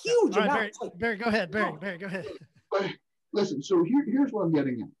 right? Huge amount. Barry, go ahead. Barry, go ahead. Listen, so here's what I'm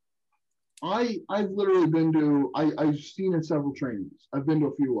getting at. I've literally been to, I've seen in several trainings. I've been to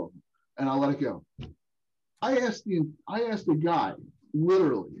a few of them, and I'll let it go. I asked the guy,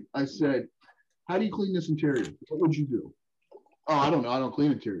 literally, I said, how do you clean this interior? What would you do? Oh, I don't know. I don't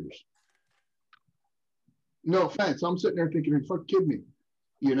clean interiors. No offense. I'm sitting there thinking, fuck, kid me.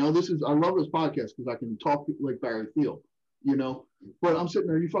 I love this podcast because I can talk like Barry Thiel, but I'm sitting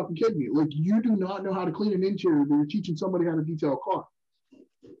there, you fucking kidding me. Like, you do not know how to clean an interior, but you're teaching somebody how to detail a car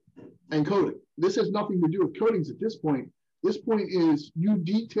and code it. This has nothing to do with coatings at this point. This point is you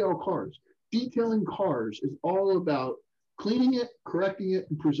detail cars. Detailing cars is all about cleaning it, correcting it,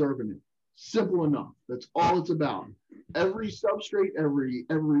 and preserving it. Simple enough. That's all it's about. Every substrate, every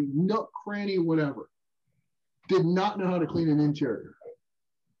nook, cranny, whatever. Did not know how to clean an interior.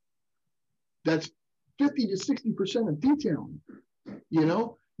 That's 50 to 60% of detailing.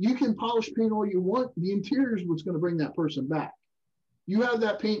 You can polish paint all you want. The interior is what's going to bring that person back. You have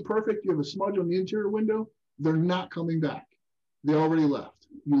that paint perfect. You have a smudge on the interior window. They're not coming back. They already left.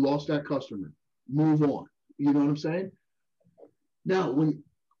 You lost that customer. Move on. You know what I'm saying? Now, when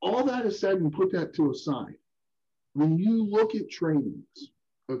all that is said and put that to a side, when you look at trainings,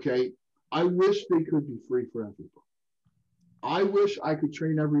 okay, I wish they could be free for everybody. I wish I could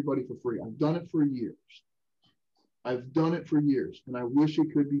train everybody for free. I've done it for years. And I wish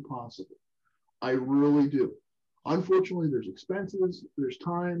it could be possible. I really do. Unfortunately, there's expenses, there's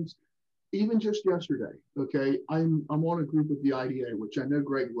times. Even just yesterday, okay, I'm on a group with the IDA, which I know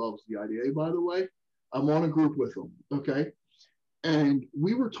Greg loves the IDA, by the way. I'm on a group with them, okay? And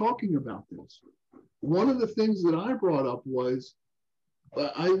we were talking about this. One of the things that I brought up was,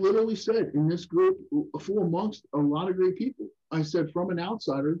 I literally said in this group, full amongst a lot of great people, I said, from an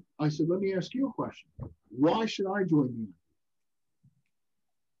outsider, I said, let me ask you a question. Why should I join you?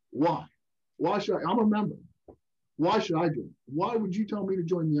 Why? Why should I? I'm a member. Why should I join? Why would you tell me to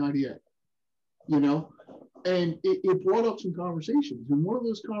join the IDA? And it brought up some conversations. And one of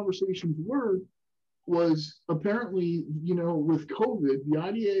those conversations was apparently, with COVID, the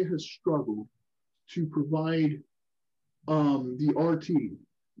IDA has struggled to provide the RT,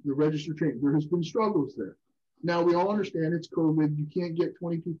 the registered trainer. There has been struggles there. Now, we all understand it's COVID. You can't get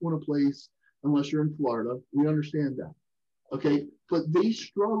 20 people in a place unless you're in Florida. We understand that. Okay. But they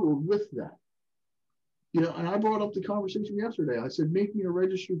struggled with that. And I brought up the conversation yesterday. I said, make me a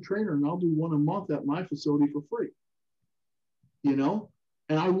registered trainer and I'll do one a month at my facility for free. And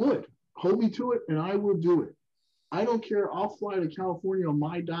I would. Hold me to it and I will do it. I don't care. I'll fly to California on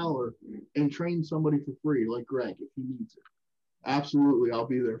my dollar and train somebody for free, like Greg, if he needs it. Absolutely, I'll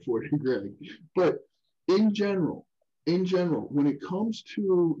be there for you, Greg. But in general, when it comes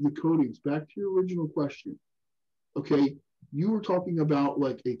to the coatings, back to your original question, okay, you were talking about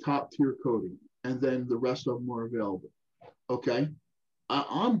like a top tier coating and then the rest of them are available. Okay.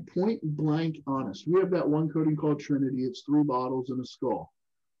 I'm point blank honest. We have that one coating called Trinity. It's 3 bottles and a skull.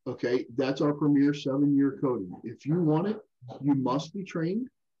 Okay. That's our premier 7-year coating. If you want it, you must be trained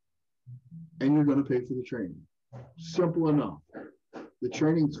and you're going to pay for the training. Simple enough. The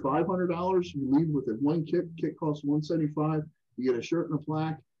training's $500. You leave with it 1 kit. Kit costs $175. You get a shirt and a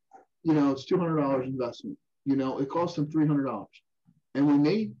plaque. You know, it's $200 investment. You know, it costs them $300. And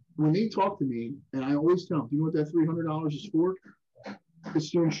when they talk to me, and I always tell them, do you know what that $300 is for?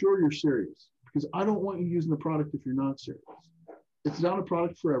 It's to ensure you're serious, because I don't want you using the product if you're not serious. It's not a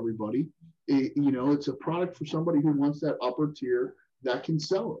product for everybody. It's a product for somebody who wants that upper tier that can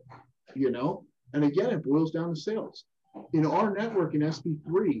sell it, you know? And again, it boils down to sales. In our network in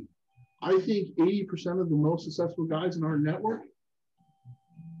SP3, I think 80% of the most successful guys in our network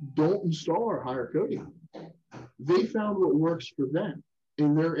don't install our higher coating. They found what works for them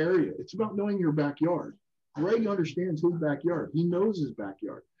in their area. It's about knowing your backyard. Greg understands his backyard. He knows his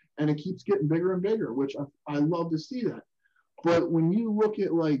backyard, and it keeps getting bigger and bigger, which I love to see that. But when you look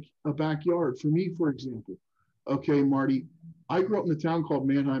at like a backyard, for me, for example, okay, Marty, I grew up in a town called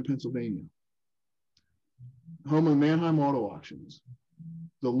Manheim, Pennsylvania, home of Manheim Auto Auctions,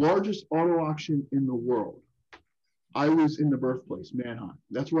 the largest auto auction in the world. I was in the birthplace, Manheim.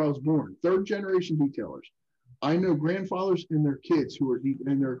 That's where I was born. 3rd generation detailers. I know grandfathers and their kids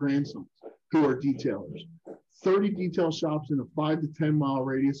and their grandsons who are detailers. 30 detail shops in a 5 to 10 mile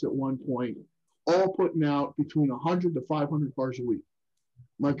radius at one point, all putting out between 100 to 500 cars a week.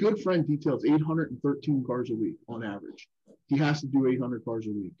 My good friend details 813 cars a week on average. He has to do 800 cars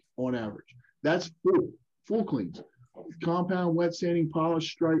a week on average. That's full cleans. Compound, wet sanding,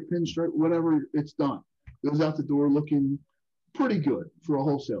 polish, stripe, pinstripe, whatever, it's done. Goes out the door looking pretty good for a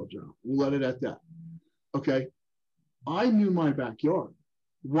wholesale job. We'll let it at that. Okay. I knew my backyard.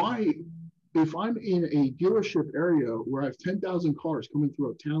 Why, if I'm in a dealership area where I have 10,000 cars coming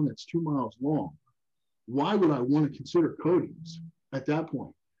through a town that's 2 miles long, why would I want to consider coatings at that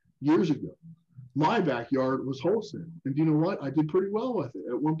point? Years ago, my backyard was wholesale. And you know what? I did pretty well with it.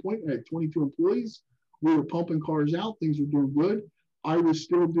 At one point, I had 22 employees. We were pumping cars out. Things were doing good. I was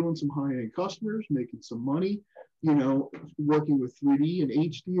still doing some high-end customers, making some money, you know, working with 3D and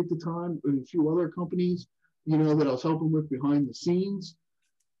HD at the time, and a few other companies, you know, that I was helping with behind the scenes.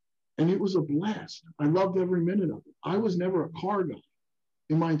 And it was a blast. I loved every minute of it. I was never a car guy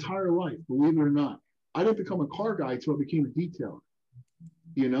in my entire life, believe it or not. I didn't become a car guy until I became a detailer.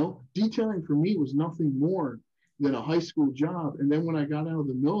 You know, detailing for me was nothing more than a high school job. And then when I got out of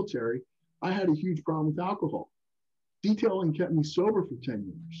the military, I had a huge problem with alcohol. Detailing kept me sober for 10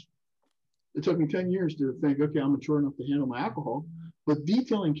 years. It took me 10 years to think, okay, I'm mature enough to handle my alcohol, but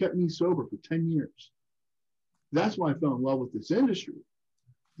detailing kept me sober for 10 years. That's why I fell in love with this industry.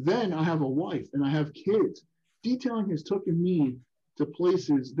 Then I have a wife and I have kids. Detailing has taken me to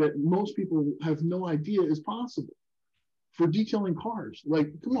places that most people have no idea is possible. For detailing cars,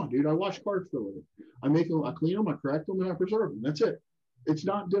 like, come on, dude, I wash cars for a living. I clean them, I correct them, and I preserve them. That's it. It's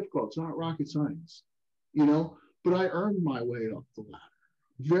not difficult. It's not rocket science, you know, but I earned my way up the ladder.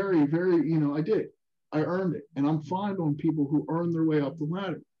 Very, very, you know, I did. I earned it. And I'm fine on people who earn their way up the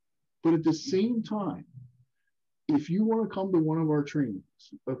ladder. But at the same time, if you want to come to one of our trainings,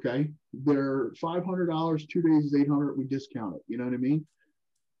 okay, they're $500, 2 days is $800, we discount it. You know what I mean?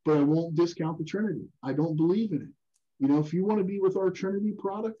 But I won't discount the Trinity. I don't believe in it. You know, if you want to be with our Trinity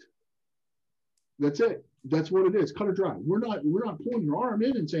product, that's it. That's what it is. Cut or dry. We're not pulling your arm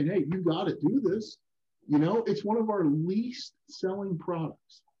in and saying, hey, you got to do this. You know, it's one of our least selling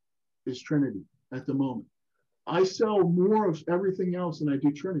products is Trinity at the moment. I sell more of everything else than I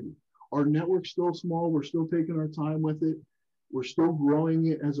do Trinity. Our network's still small. We're still taking our time with it. We're still growing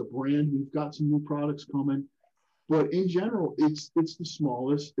it as a brand. We've got some new products coming. But in general, it's the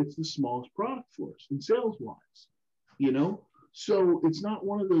smallest product for us in sales wise, you know? So it's not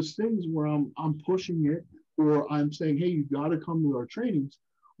one of those things where I'm pushing it or I'm saying, hey, you got to come to our trainings.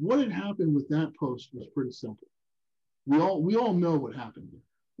 What had happened with that post was pretty simple. We all know what happened.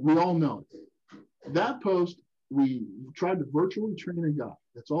 We all know it. That post, we tried to virtually train a guy.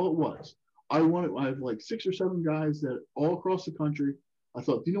 That's all it was. I have like 6 or 7 guys that all across the country. I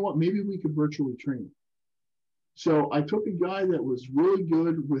thought, you know what? Maybe we could virtually train him. So I took a guy that was really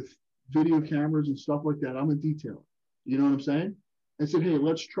good with video cameras and stuff like that. I'm a detailer. You know what I'm saying? I said, hey,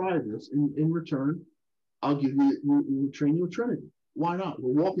 let's try this. In return, we'll train you with Trinity. Why not?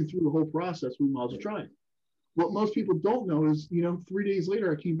 We're walking through the whole process. We might as well try it. What most people don't know is, you know, 3 days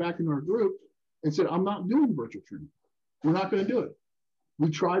later, I came back in our group and said, I'm not doing virtual training. We're not going to do it. We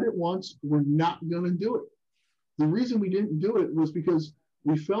tried it once. We're not going to do it. The reason we didn't do it was because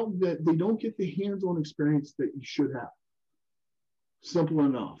we felt that they don't get the hands-on experience that you should have. Simple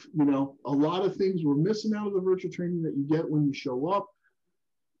enough. You know, a lot of things we're missing out of the virtual training that you get when you show up.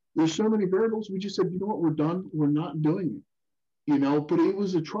 There's so many variables. We just said, you know what, we're done. We're not doing it. You know, but it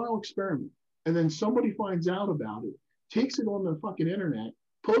was a trial experiment. And then somebody finds out about it, takes it on the fucking internet,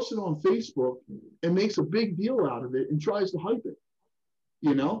 posts it on Facebook, and makes a big deal out of it and tries to hype it.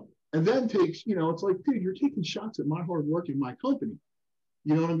 You know, and then takes, you know, it's like, dude, you're taking shots at my hard work in my company.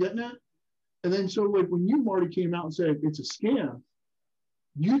 You know what I'm getting at? And then so like when you, Marty, came out and said it's a scam,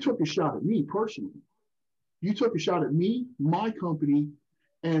 you took a shot at me personally. You took a shot at me, my company,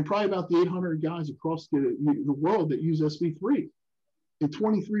 and probably about the 800 guys across the world that use SV3 in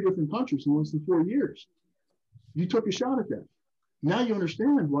 23 different countries in less than 4 years. You took a shot at that. Now you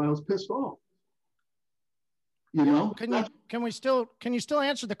understand why I was pissed off. You know? Can you still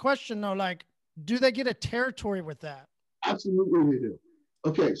answer the question though? Like, do they get a territory with that? Absolutely they do.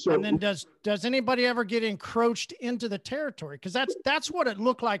 Okay, so and then does anybody ever get encroached into the territory? Because that's what it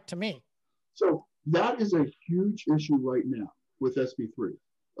looked like to me. So that is a huge issue right now with SV3.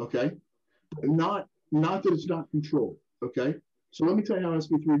 Okay, not that it's not controlled. Okay, so let me tell you how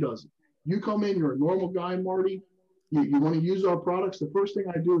SV3 does it. You come in, you're a normal guy, Marty. You want to use our products. The first thing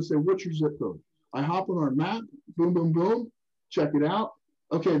I do is say, what's your zip code? I hop on our map, boom, boom, boom, check it out.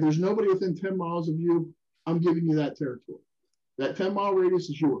 Okay, there's nobody within 10 miles of you. I'm giving you that territory. That 10-mile radius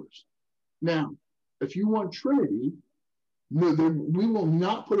is yours. Now, if you want Trinity, we will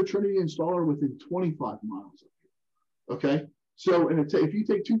not put a Trinity installer within 25 miles of you. Okay? So, and if you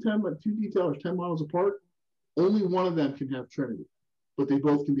take two detailers 10 miles apart, only one of them can have Trinity, but they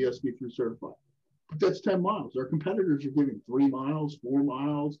both can be SV3 certified. But that's 10 miles. Our competitors are giving 3 miles, 4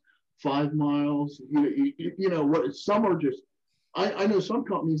 miles, 5 miles. You know what? Some are just, I know some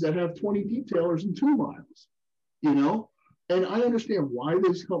companies that have 20 detailers in 2 miles, you know? And I understand why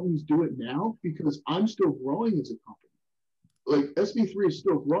those companies do it now, because I'm still growing as a company. Like SV3 is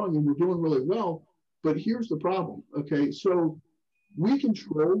still growing and we're doing really well. But here's the problem. Okay, so we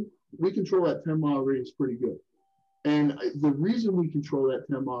control that 10-mile radius pretty good. And the reason we control that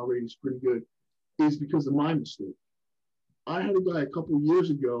 10-mile radius pretty good is because of my mistake. I had a guy a couple of years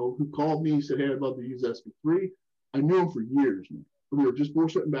ago who called me and said, hey, I'd love to use SV3. I knew him for years, man. We were just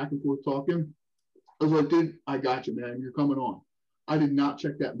sitting back and forth talking. I was like, dude, I got you, man. You're coming on. I did not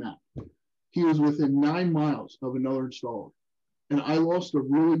check that map. He was within 9 miles of another installer. And I lost a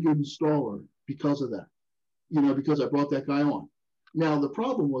really good installer because of that, you know, because I brought that guy on. Now, the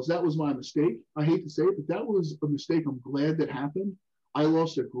problem was that was my mistake. I hate to say it, but that was a mistake. I'm glad that happened. I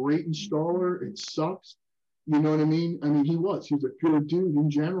lost a great installer. It sucks. You know what I mean? I mean, he was a good dude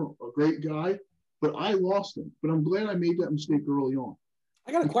in general, a great guy, but I lost him. But I'm glad I made that mistake early on.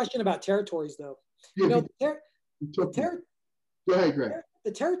 I got a question about territories, though. Yeah, you know, go ahead, Greg.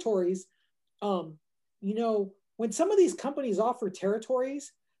 The territories, you know, when some of these companies offer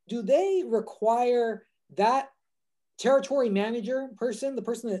territories, do they require that territory manager person, the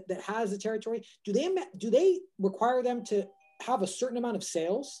person that has the territory, do they require them to have a certain amount of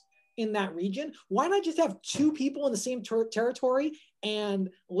sales in that region? Why not just have 2 people in the same territory and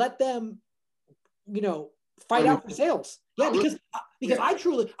let them, you know, fight out for sales? Yeah, because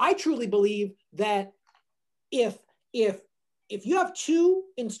I truly believe that if you have 2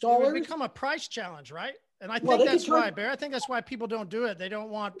 installers, it would become a price challenge, right? And I think that's why, Bear. I think that's why people don't do it. They don't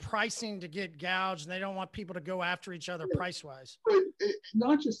want pricing to get gouged, and they don't want people to go after each other price-wise. But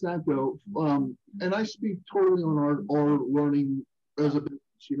not just that, though. And I speak totally on our learning as a business.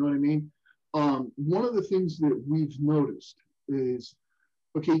 You know what I mean? One of the things that we've noticed is,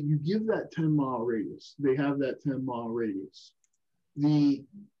 okay, you give that 10-mile radius. They have that 10-mile radius.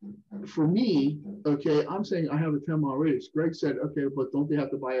 For me, okay, I'm saying I have a 10-mile radius. Greg said, okay, but don't they have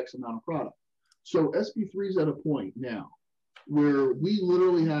to buy X amount of product? So SV3 is at a point now where we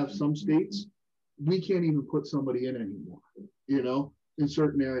literally have some states, we can't even put somebody in anymore, you know, in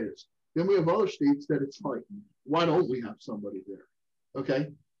certain areas. Then we have other states that it's like, why don't we have somebody there?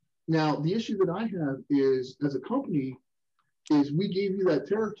 Okay. Now, the issue that I have is, as a company, is we gave you that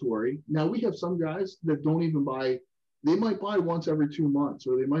territory. Now, we have some guys that don't even buy, they might buy once every 2 months,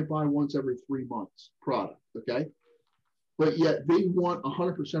 or they might buy once every 3 months product, okay? But yet they want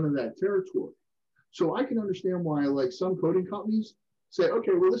 100% of that territory. So I can understand why, like, some coding companies say,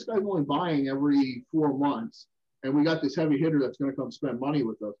 okay, well, this guy's only buying every 4 months, and we got this heavy hitter that's going to come spend money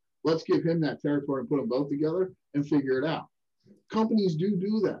with us. Let's give him that territory and put them both together and figure it out. Companies do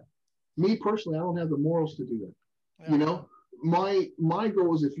that. Me personally, I don't have the morals to do that. Yeah. You know, my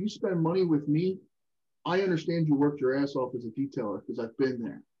goal is, if you spend money with me, I understand you worked your ass off as a detailer, because I've been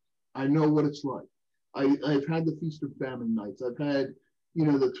there. I know what it's like. I've had the feast or famine nights. I've had, you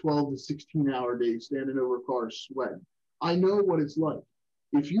know, the 12 to 16 hour days standing over cars sweating. I know what it's like.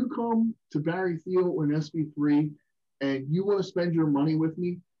 If you come to Barry Thiel or an SB3 and you want to spend your money with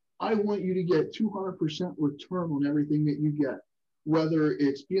me, I want you to get 200% return on everything that you get. Whether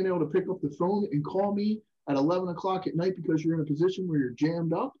it's being able to pick up the phone and call me at 11 o'clock at night because you're in a position where you're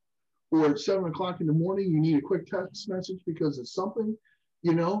jammed up, or at 7 o'clock in the morning, you need a quick text message because it's something,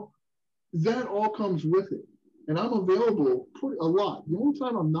 you know, that all comes with it. And I'm available a lot. The only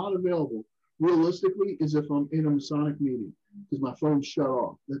time I'm not available realistically is if I'm in a Masonic meeting because my phone's shut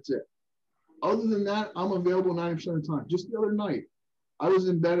off. That's it. Other than that, I'm available 90% of the time. Just the other night, I was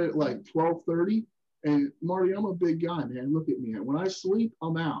in bed at like 12:30, and Marty, I'm a big guy, man. Look at me. When I sleep,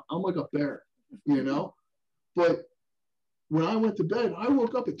 I'm out. I'm like a bear, you know? But when I went to bed, I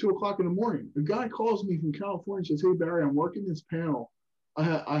woke up at 2 o'clock in the morning. A guy calls me from California and says, "Hey, Barry, I'm working this panel.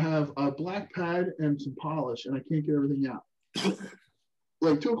 I have a black pad and some polish, and I can't get everything out."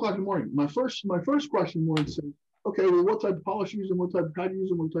 Like 2 o'clock in the morning. My first question was, "Okay, well, what type of polish are you using? What type of pad are you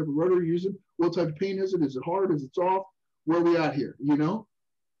using? What type of rotor are you using? What type of paint is it? Is it hard? Is it soft? Where are we at here?" You know?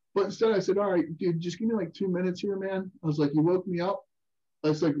 But instead I said, "All right, dude, just give me like 2 minutes here, man." I was like, "You woke me up." I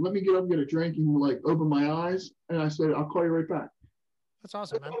was like, "Let me get up, get a drink, and like open my eyes." And I said, "I'll call you right back." That's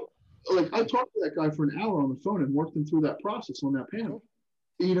awesome, man. Like I talked to that guy for an hour on the phone and worked him through that process on that panel.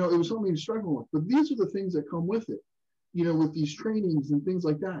 You know, it was something to struggle with. But these are the things that come with it, you know, with these trainings and things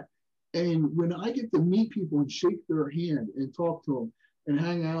like that. And when I get to meet people and shake their hand and talk to them and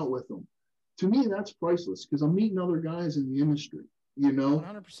hang out with them, to me, that's priceless because I'm meeting other guys in the industry, you know?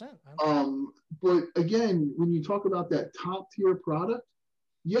 100%. But again, when you talk about that top tier product,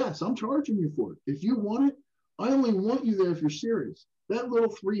 yes, I'm charging you for it. If you want it, I only want you there if you're serious. That little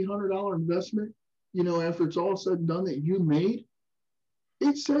 $300 investment, you know, after it's all said and done that you made,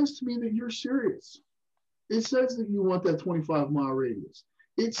 it says to me that you're serious. It says that you want that 25-mile radius.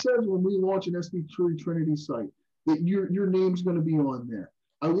 It says when we launch an SB3 Trinity site that your name's going to be on there.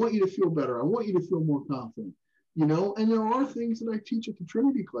 I want you to feel better. I want you to feel more confident, you know? And there are things that I teach at the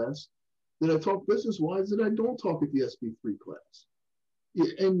Trinity class that I talk business-wise that I don't talk at the SB3 class.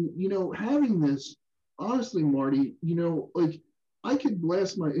 And, you know, having this, honestly, Marty, you know, like I could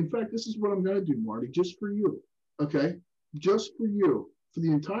blast in fact, this is what I'm going to do, Marty, just for you, okay? Just for you, for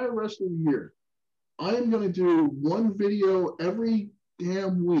the entire rest of the year. I am going to do one video every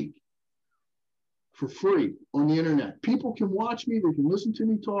damn week for free on the internet. People can watch me. They can listen to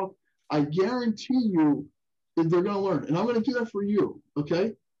me talk. I guarantee you that they're going to learn. And I'm going to do that for you,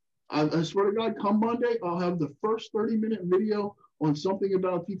 okay? I swear to God, come Monday, I'll have the first 30-minute video on something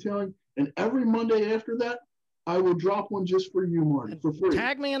about detailing. And every Monday after that, I will drop one just for you, Marty, for free.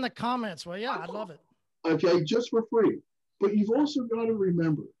 Tag me in the comments. Well, yeah, I'd love it. Okay, just for free. But you've also got to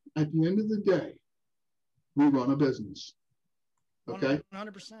remember, at the end of the day, we run a business. Okay?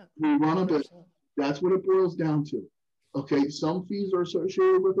 100%. We run a business. That's what it boils down to. Okay, some fees are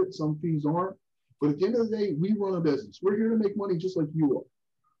associated with it, some fees aren't. But at the end of the day, we run a business. We're here to make money just like you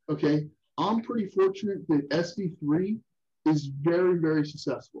are. Okay? I'm pretty fortunate that SB3 is very, very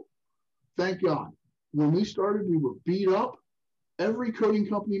successful. Thank God. When we started, we were beat up. Every coating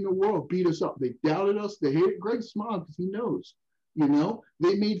company in the world beat us up. They doubted us. They hated. Greg smiled because he knows. You know,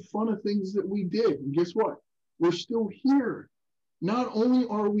 they made fun of things that we did. And guess what? We're still here. Not only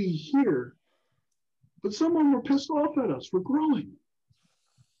are we here, but some of them were pissed off at us for growing.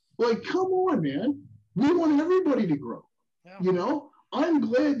 Like, come on, man. We want everybody to grow. Yeah. You know, I'm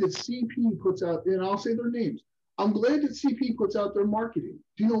glad that CP puts out, and I'll say their names. I'm glad that CP puts out their marketing.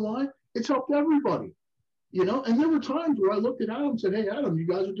 Do you know why? It's helped everybody. You know, and there were times where I looked at Adam and said, "Hey, Adam, you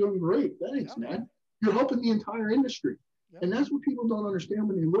guys are doing great. Thanks, man. You're helping the entire industry." Yep. And that's what people don't understand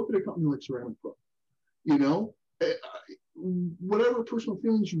when they look at a company like Ceramic Pro. You know, whatever personal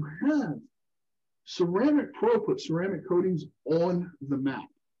feelings you have, Ceramic Pro puts ceramic coatings on the map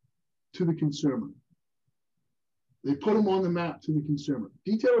to the consumer. They put them on the map to the consumer.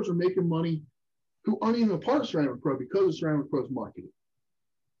 Detailers are making money who aren't even a part of Ceramic Pro because of Ceramic Pro's marketing.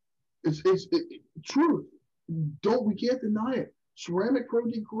 It's truth. We can't deny it. Ceramic Pro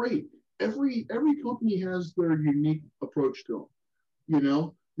did great. Every company has their unique approach to them. You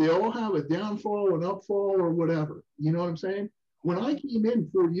know, they all have a downfall, an upfall, or whatever. You know what I'm saying? When I came in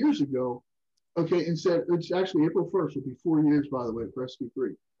 4 years ago, okay, and said, it's actually April 1st, will be 4 years, by the way, for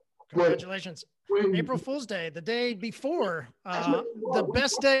SB3. Congratulations. April Fool's Day, the day before, the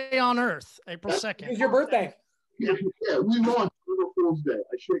best day on earth, April 2nd. It's your birthday. Yeah, we launched April Fool's Day.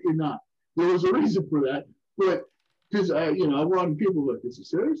 I shit you not. There was a reason for that, but because you know, I wanted people to look, is it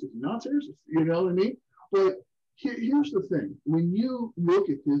serious? Is it not serious? You know what I mean? But here's the thing: when you look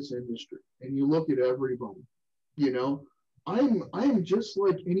at this industry and you look at everybody, you know, I'm just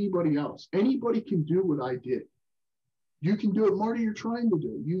like anybody else. Anybody can do what I did. You can do it, Marty. You're trying to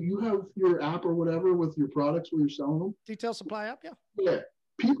do. You have your app or whatever with your products where you're selling them. Detail supply app, yeah. Yeah.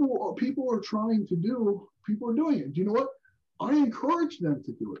 People are trying to do. People are doing it. Do you know what? I encourage them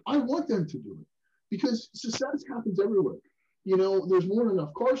to do it. I want them to do it because success happens everywhere. You know, there's more than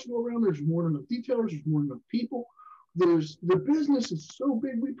enough cars to go around. There's more than enough detailers. There's more than enough people. The business is so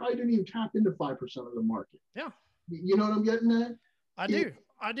big. We probably didn't even tap into 5% of the market. Yeah. You know what I'm getting at? I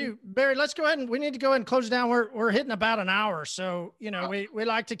do. Barry, let's go ahead and we need to go ahead and close it down. We're hitting about an hour. So, you know, we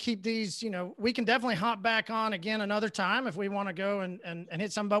like to keep these, you know, we can definitely hop back on again another time if we want to go and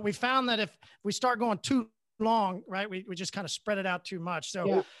hit some, but we found that if we start going too long, right, we just kind of spread it out too much. So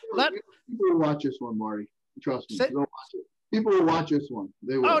people will watch this one, Marty. Trust me. They'll watch it. People will watch this one.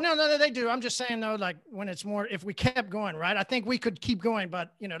 They will. Oh, no, they do. I'm just saying though, like when it's more, if we kept going, right? I think we could keep going,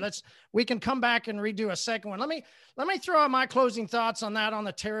 but you know, we can come back and redo a second one. Let me throw out my closing thoughts on that, on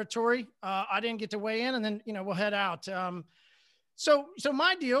the territory. I didn't get to weigh in and then, you know, we'll head out. So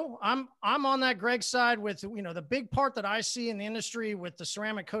my deal, I'm on that Greg side with, you know, the big part that I see in the industry with the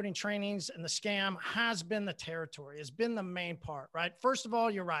ceramic coating trainings and the scam has been the territory, has been the main part, right? First of all,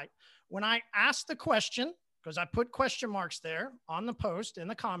 you're right. When I asked the question, because I put question marks there on the post in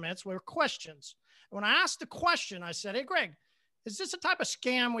the comments were questions. And when I asked the question, I said, hey, Greg, is this a type of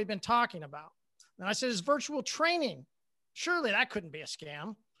scam we've been talking about? And I said, is virtual training? Surely that couldn't be a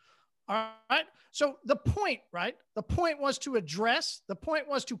scam. All right. So the point, right? The point was to address, the point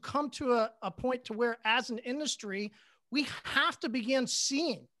was to come to a point to where as an industry, we have to begin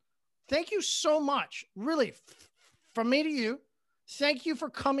seeing. Thank you so much. Really, from me to you, thank you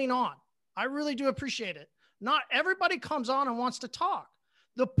for coming on. I really do appreciate it. Not everybody comes on and wants to talk.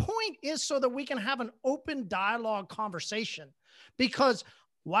 The point is so that we can have an open dialogue conversation, because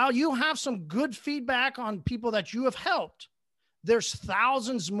while you have some good feedback on people that you have helped, there's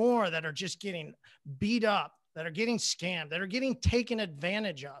thousands more that are just getting beat up, that are getting scammed, that are getting taken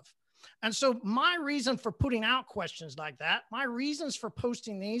advantage of. And so my reason for putting out questions like that, my reasons for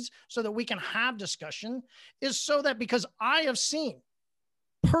posting these so that we can have discussion is so that, because I have seen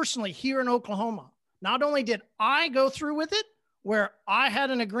personally here in Oklahoma, not only did I go through with it, where I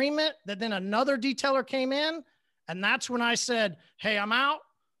had an agreement that then another detailer came in, and that's when I said, hey, I'm out.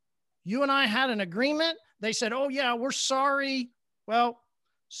 You and I had an agreement. They said, oh yeah, we're sorry. Well,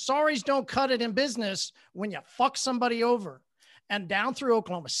 sorries don't cut it in business when you fuck somebody over. And down through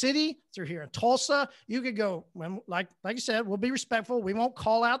Oklahoma City, through here in Tulsa, you could go, like you said, we'll be respectful. We won't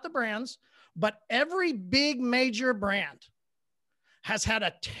call out the brands, but every big major brand has had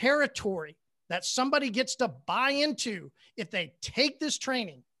a territory that somebody gets to buy into if they take this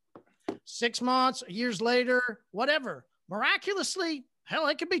training 6 months, years later, whatever. Miraculously, hell,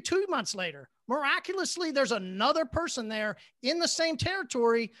 it could be 2 months later. Miraculously, there's another person there in the same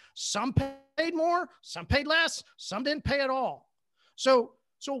territory. Some paid more, some paid less, some didn't pay at all. So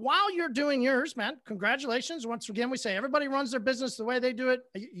while you're doing yours, man, congratulations. Once again, we say everybody runs their business the way they do it.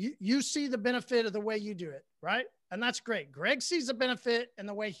 You see the benefit of the way you do it, right? And that's great. Greg sees the benefit in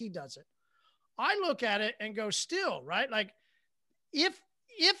the way he does it. I look at it and go still, right? Like if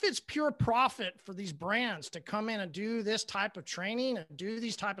it's pure profit for these brands to come in and do this type of training and do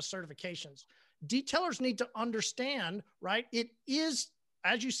these type of certifications, detailers need to understand, right? It is,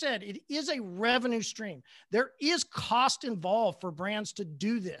 as you said, it is a revenue stream. There is cost involved for brands to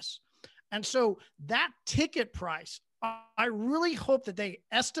do this. And so that ticket price, I really hope that they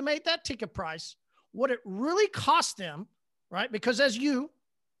estimate that ticket price, what it really costs them, right? Because as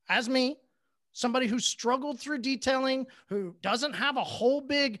me, somebody who struggled through detailing, who doesn't have a whole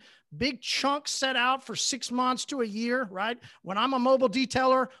big chunk set out for 6 months to a year, right? When I'm a mobile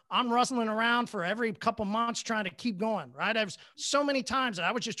detailer, I'm rustling around for every couple months trying to keep going, right? I've so many times that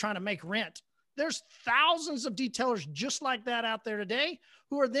I was just trying to make rent. There's thousands of detailers just like that out there today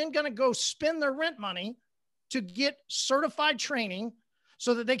who are then going to go spend their rent money to get certified training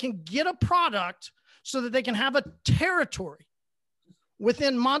so that they can get a product, so that they can have a territory.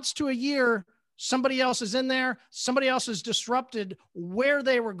 Within months to a year, somebody else is in there. Somebody else has disrupted where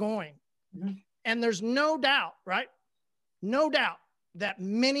they were going. Mm-hmm. And there's no doubt, right? No doubt that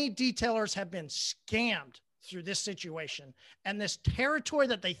many detailers have been scammed through this situation. And this territory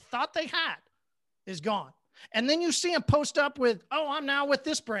that they thought they had is gone. And then you see them post up with, oh, I'm now with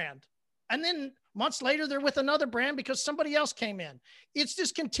this brand. And then months later, they're with another brand because somebody else came in. It's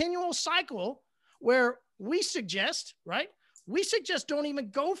this continual cycle where we suggest, right? We suggest don't even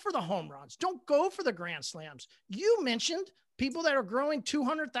go for the home runs. Don't go for the grand slams. You mentioned people that are growing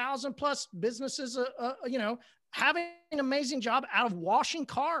 200,000 plus businesses, having an amazing job out of washing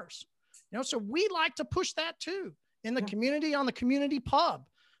cars. So we like to push that too in the community, on the community pub.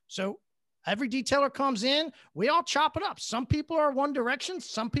 So Every detailer comes in, we all chop it up. Some people are one direction,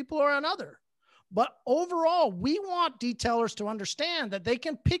 some people are another. But overall, we want detailers to understand that they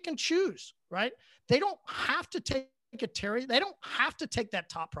can pick and choose, right? They don't have to take a Terry. They don't have to take that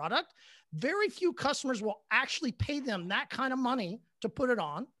top product. Very few customers will actually pay them that kind of money to put it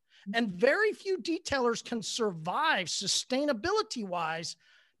on. And very few detailers can survive sustainability wise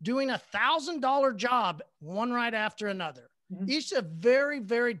doing $1,000 job one right after another. It's a very,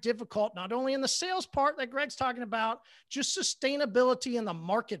 very difficult, not only in the sales part that Greg's talking about, just sustainability in the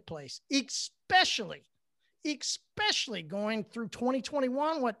marketplace, especially going through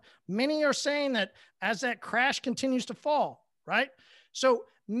 2021, what many are saying that as that crash continues to fall, right? So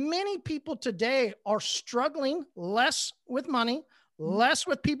many people today are struggling less with money, less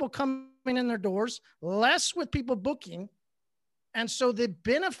with people coming in their doors, less with people booking. And so the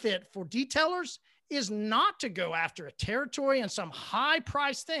benefit for detailers is not to go after a territory and some high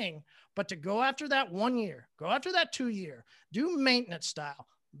price thing, but to go after that 1 year, go after that 2 year, do maintenance style.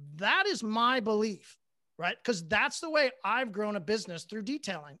 That is my belief, right? Because that's the way I've grown a business through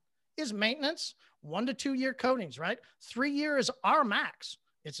detailing is maintenance, 1 to 2 year coatings, right? 3 year is our max.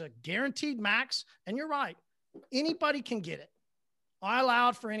 It's a guaranteed max. And you're right. Anybody can get it. I allow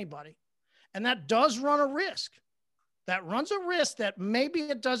it for anybody. And that does run a risk. That runs a risk that maybe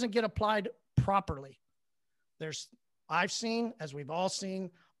it doesn't get applied properly. I've seen, as we've all seen,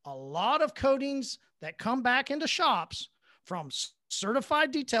 a lot of coatings that come back into shops from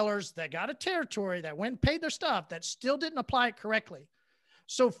certified detailers that got a territory that went and paid their stuff that still didn't apply it correctly.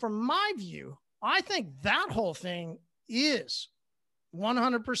 So from my view, I think that whole thing is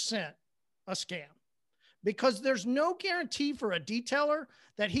 100% a scam because there's no guarantee for a detailer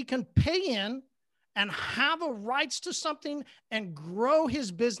that he can pay in and have a rights to something and grow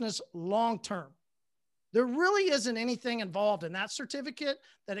his business long-term. There really isn't anything involved in that certificate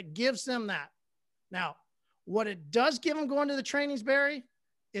that it gives them that. Now, what it does give them going to the trainings, Barry,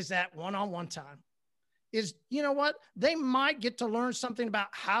 is that one-on-one time. Is, you know what? They might get to learn something about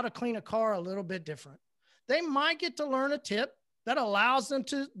how to clean a car a little bit different. They might get to learn a tip that allows them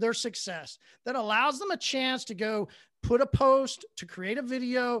to their success, that allows them a chance to go put a post, to create a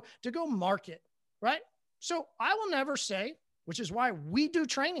video, to go market. Right? So I will never say, which is why we do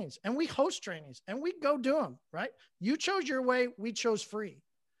trainings and we host trainings and we go do them, right? You chose your way, we chose free.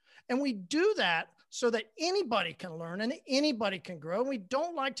 And we do that so that anybody can learn and anybody can grow. And we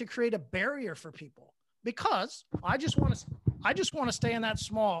don't like to create a barrier for people because I just want to stay in that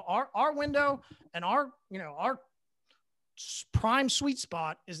small, our window and our prime sweet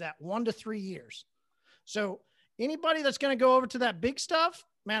spot is that 1 to 3 years. So anybody that's going to go over to that big stuff,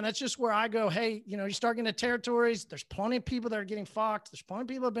 man, that's just where I go, hey, you start getting to territories. There's plenty of people that are getting fucked. There's plenty of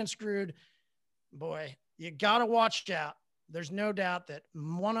people that have been screwed. Boy, you got to watch out. There's no doubt that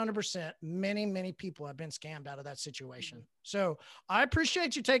 100% many, many people have been scammed out of that situation. So I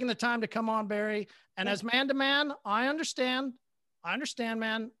appreciate you taking the time to come on, Barry. And as man to man, I understand,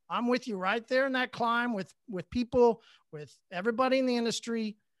 man. I'm with you right there in that climb with people, with everybody in the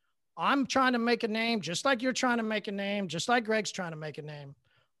industry. I'm trying to make a name, just like you're trying to make a name, just like Greg's trying to make a name.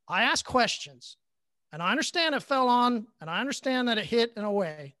 I ask questions and I understand it fell on and I understand that it hit in a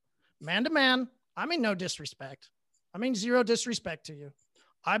way. Man to man, I mean, no disrespect. I mean, zero disrespect to you.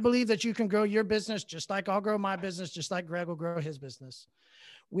 I believe that you can grow your business just like I'll grow my business, just like Greg will grow his business.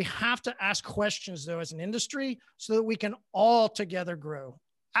 We have to ask questions though, as an industry, so that we can all together grow.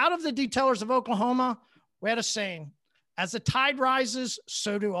 Out of the detailers of Oklahoma, we had a saying, as the tide rises,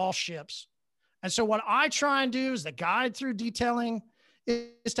 so do all ships. And so what I try and do as the guide through detailing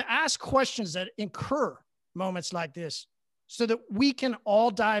is to ask questions that incur moments like this so that we can all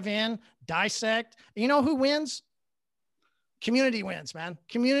dive in, dissect. You know who wins? Community wins, man.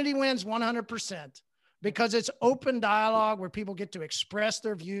 Community wins 100% because it's open dialogue where people get to express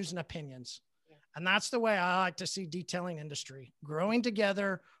their views and opinions. And that's the way I like to see detailing industry, growing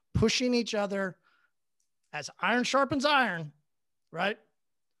together, pushing each other as iron sharpens iron, right?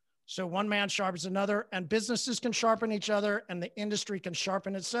 So one man sharpens another and businesses can sharpen each other and the industry can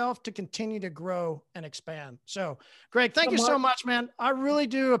sharpen itself to continue to grow and expand. So Greg, thank you so much, man. I really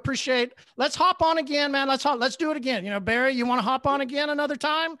do appreciate. Let's hop on again, man. Let's do it again. Barry, you want to hop on again another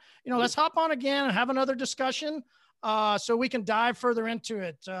time? Let's hop on again and have another discussion so we can dive further into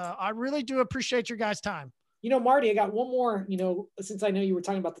it. I really do appreciate your guys' time. Marty, I got one more, since I know you were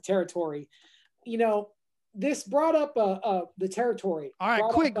talking about the territory, this brought up the territory. All right,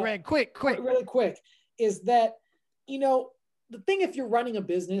 quick, Greg, quick. Really quick, is that, the thing if you're running a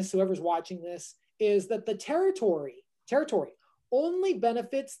business, whoever's watching this, is that the territory only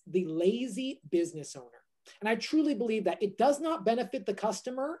benefits the lazy business owner. And I truly believe that it does not benefit the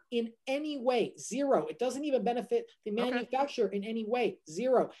customer in any way. Zero. It doesn't even benefit the manufacturer in any way.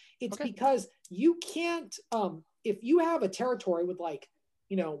 Zero. It's because you can't, if you have a territory with like,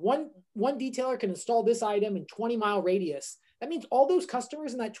 one detailer can install this item in 20-mile radius. That means all those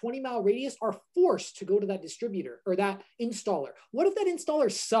customers in that 20-mile radius are forced to go to that distributor or that installer. What if that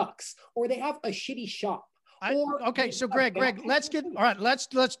installer sucks or they have a shitty shop? So Greg, let's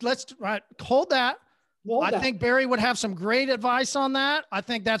hold that. I think Barry would have some great advice on that. I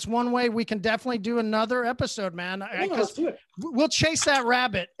think that's one way we can definitely do another episode, man. Let's do it. We'll chase that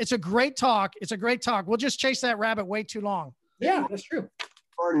rabbit. It's a great talk. We'll just chase that rabbit way too long. Yeah, that's true.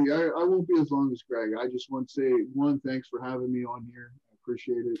 Marty, I won't be as long as Greg. I just want to say, one, thanks for having me on here. I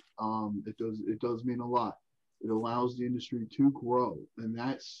appreciate it. It does mean a lot. It allows the industry to grow, and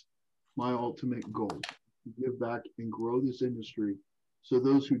that's my ultimate goal: to give back and grow this industry, so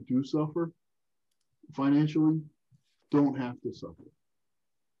those who do suffer financially don't have to suffer.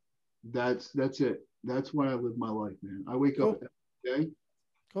 That's it. That's why I live my life, man. I wake up every day.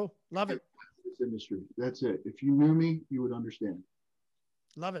 Cool. Love it. This industry. That's it. If you knew me, you would understand.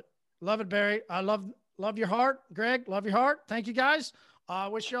 Love it. Love it, Barry. I love your heart. Greg, love your heart. Thank you, guys.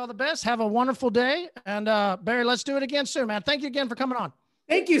 Wish you all the best. Have a wonderful day. And Barry, let's do it again soon, man. Thank you again for coming on.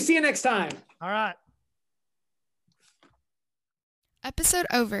 Thank you. See you next time. All right. Episode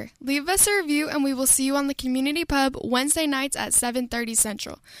over. Leave us a review and we will see you on the Community Pub Wednesday nights at 7:30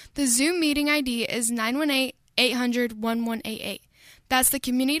 Central. The Zoom meeting ID is 918-800-1188. That's the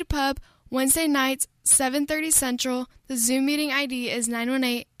Community Pub Wednesday nights, 7:30 Central. The Zoom meeting ID is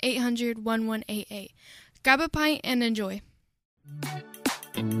 918-800-1188. Grab a pint and enjoy.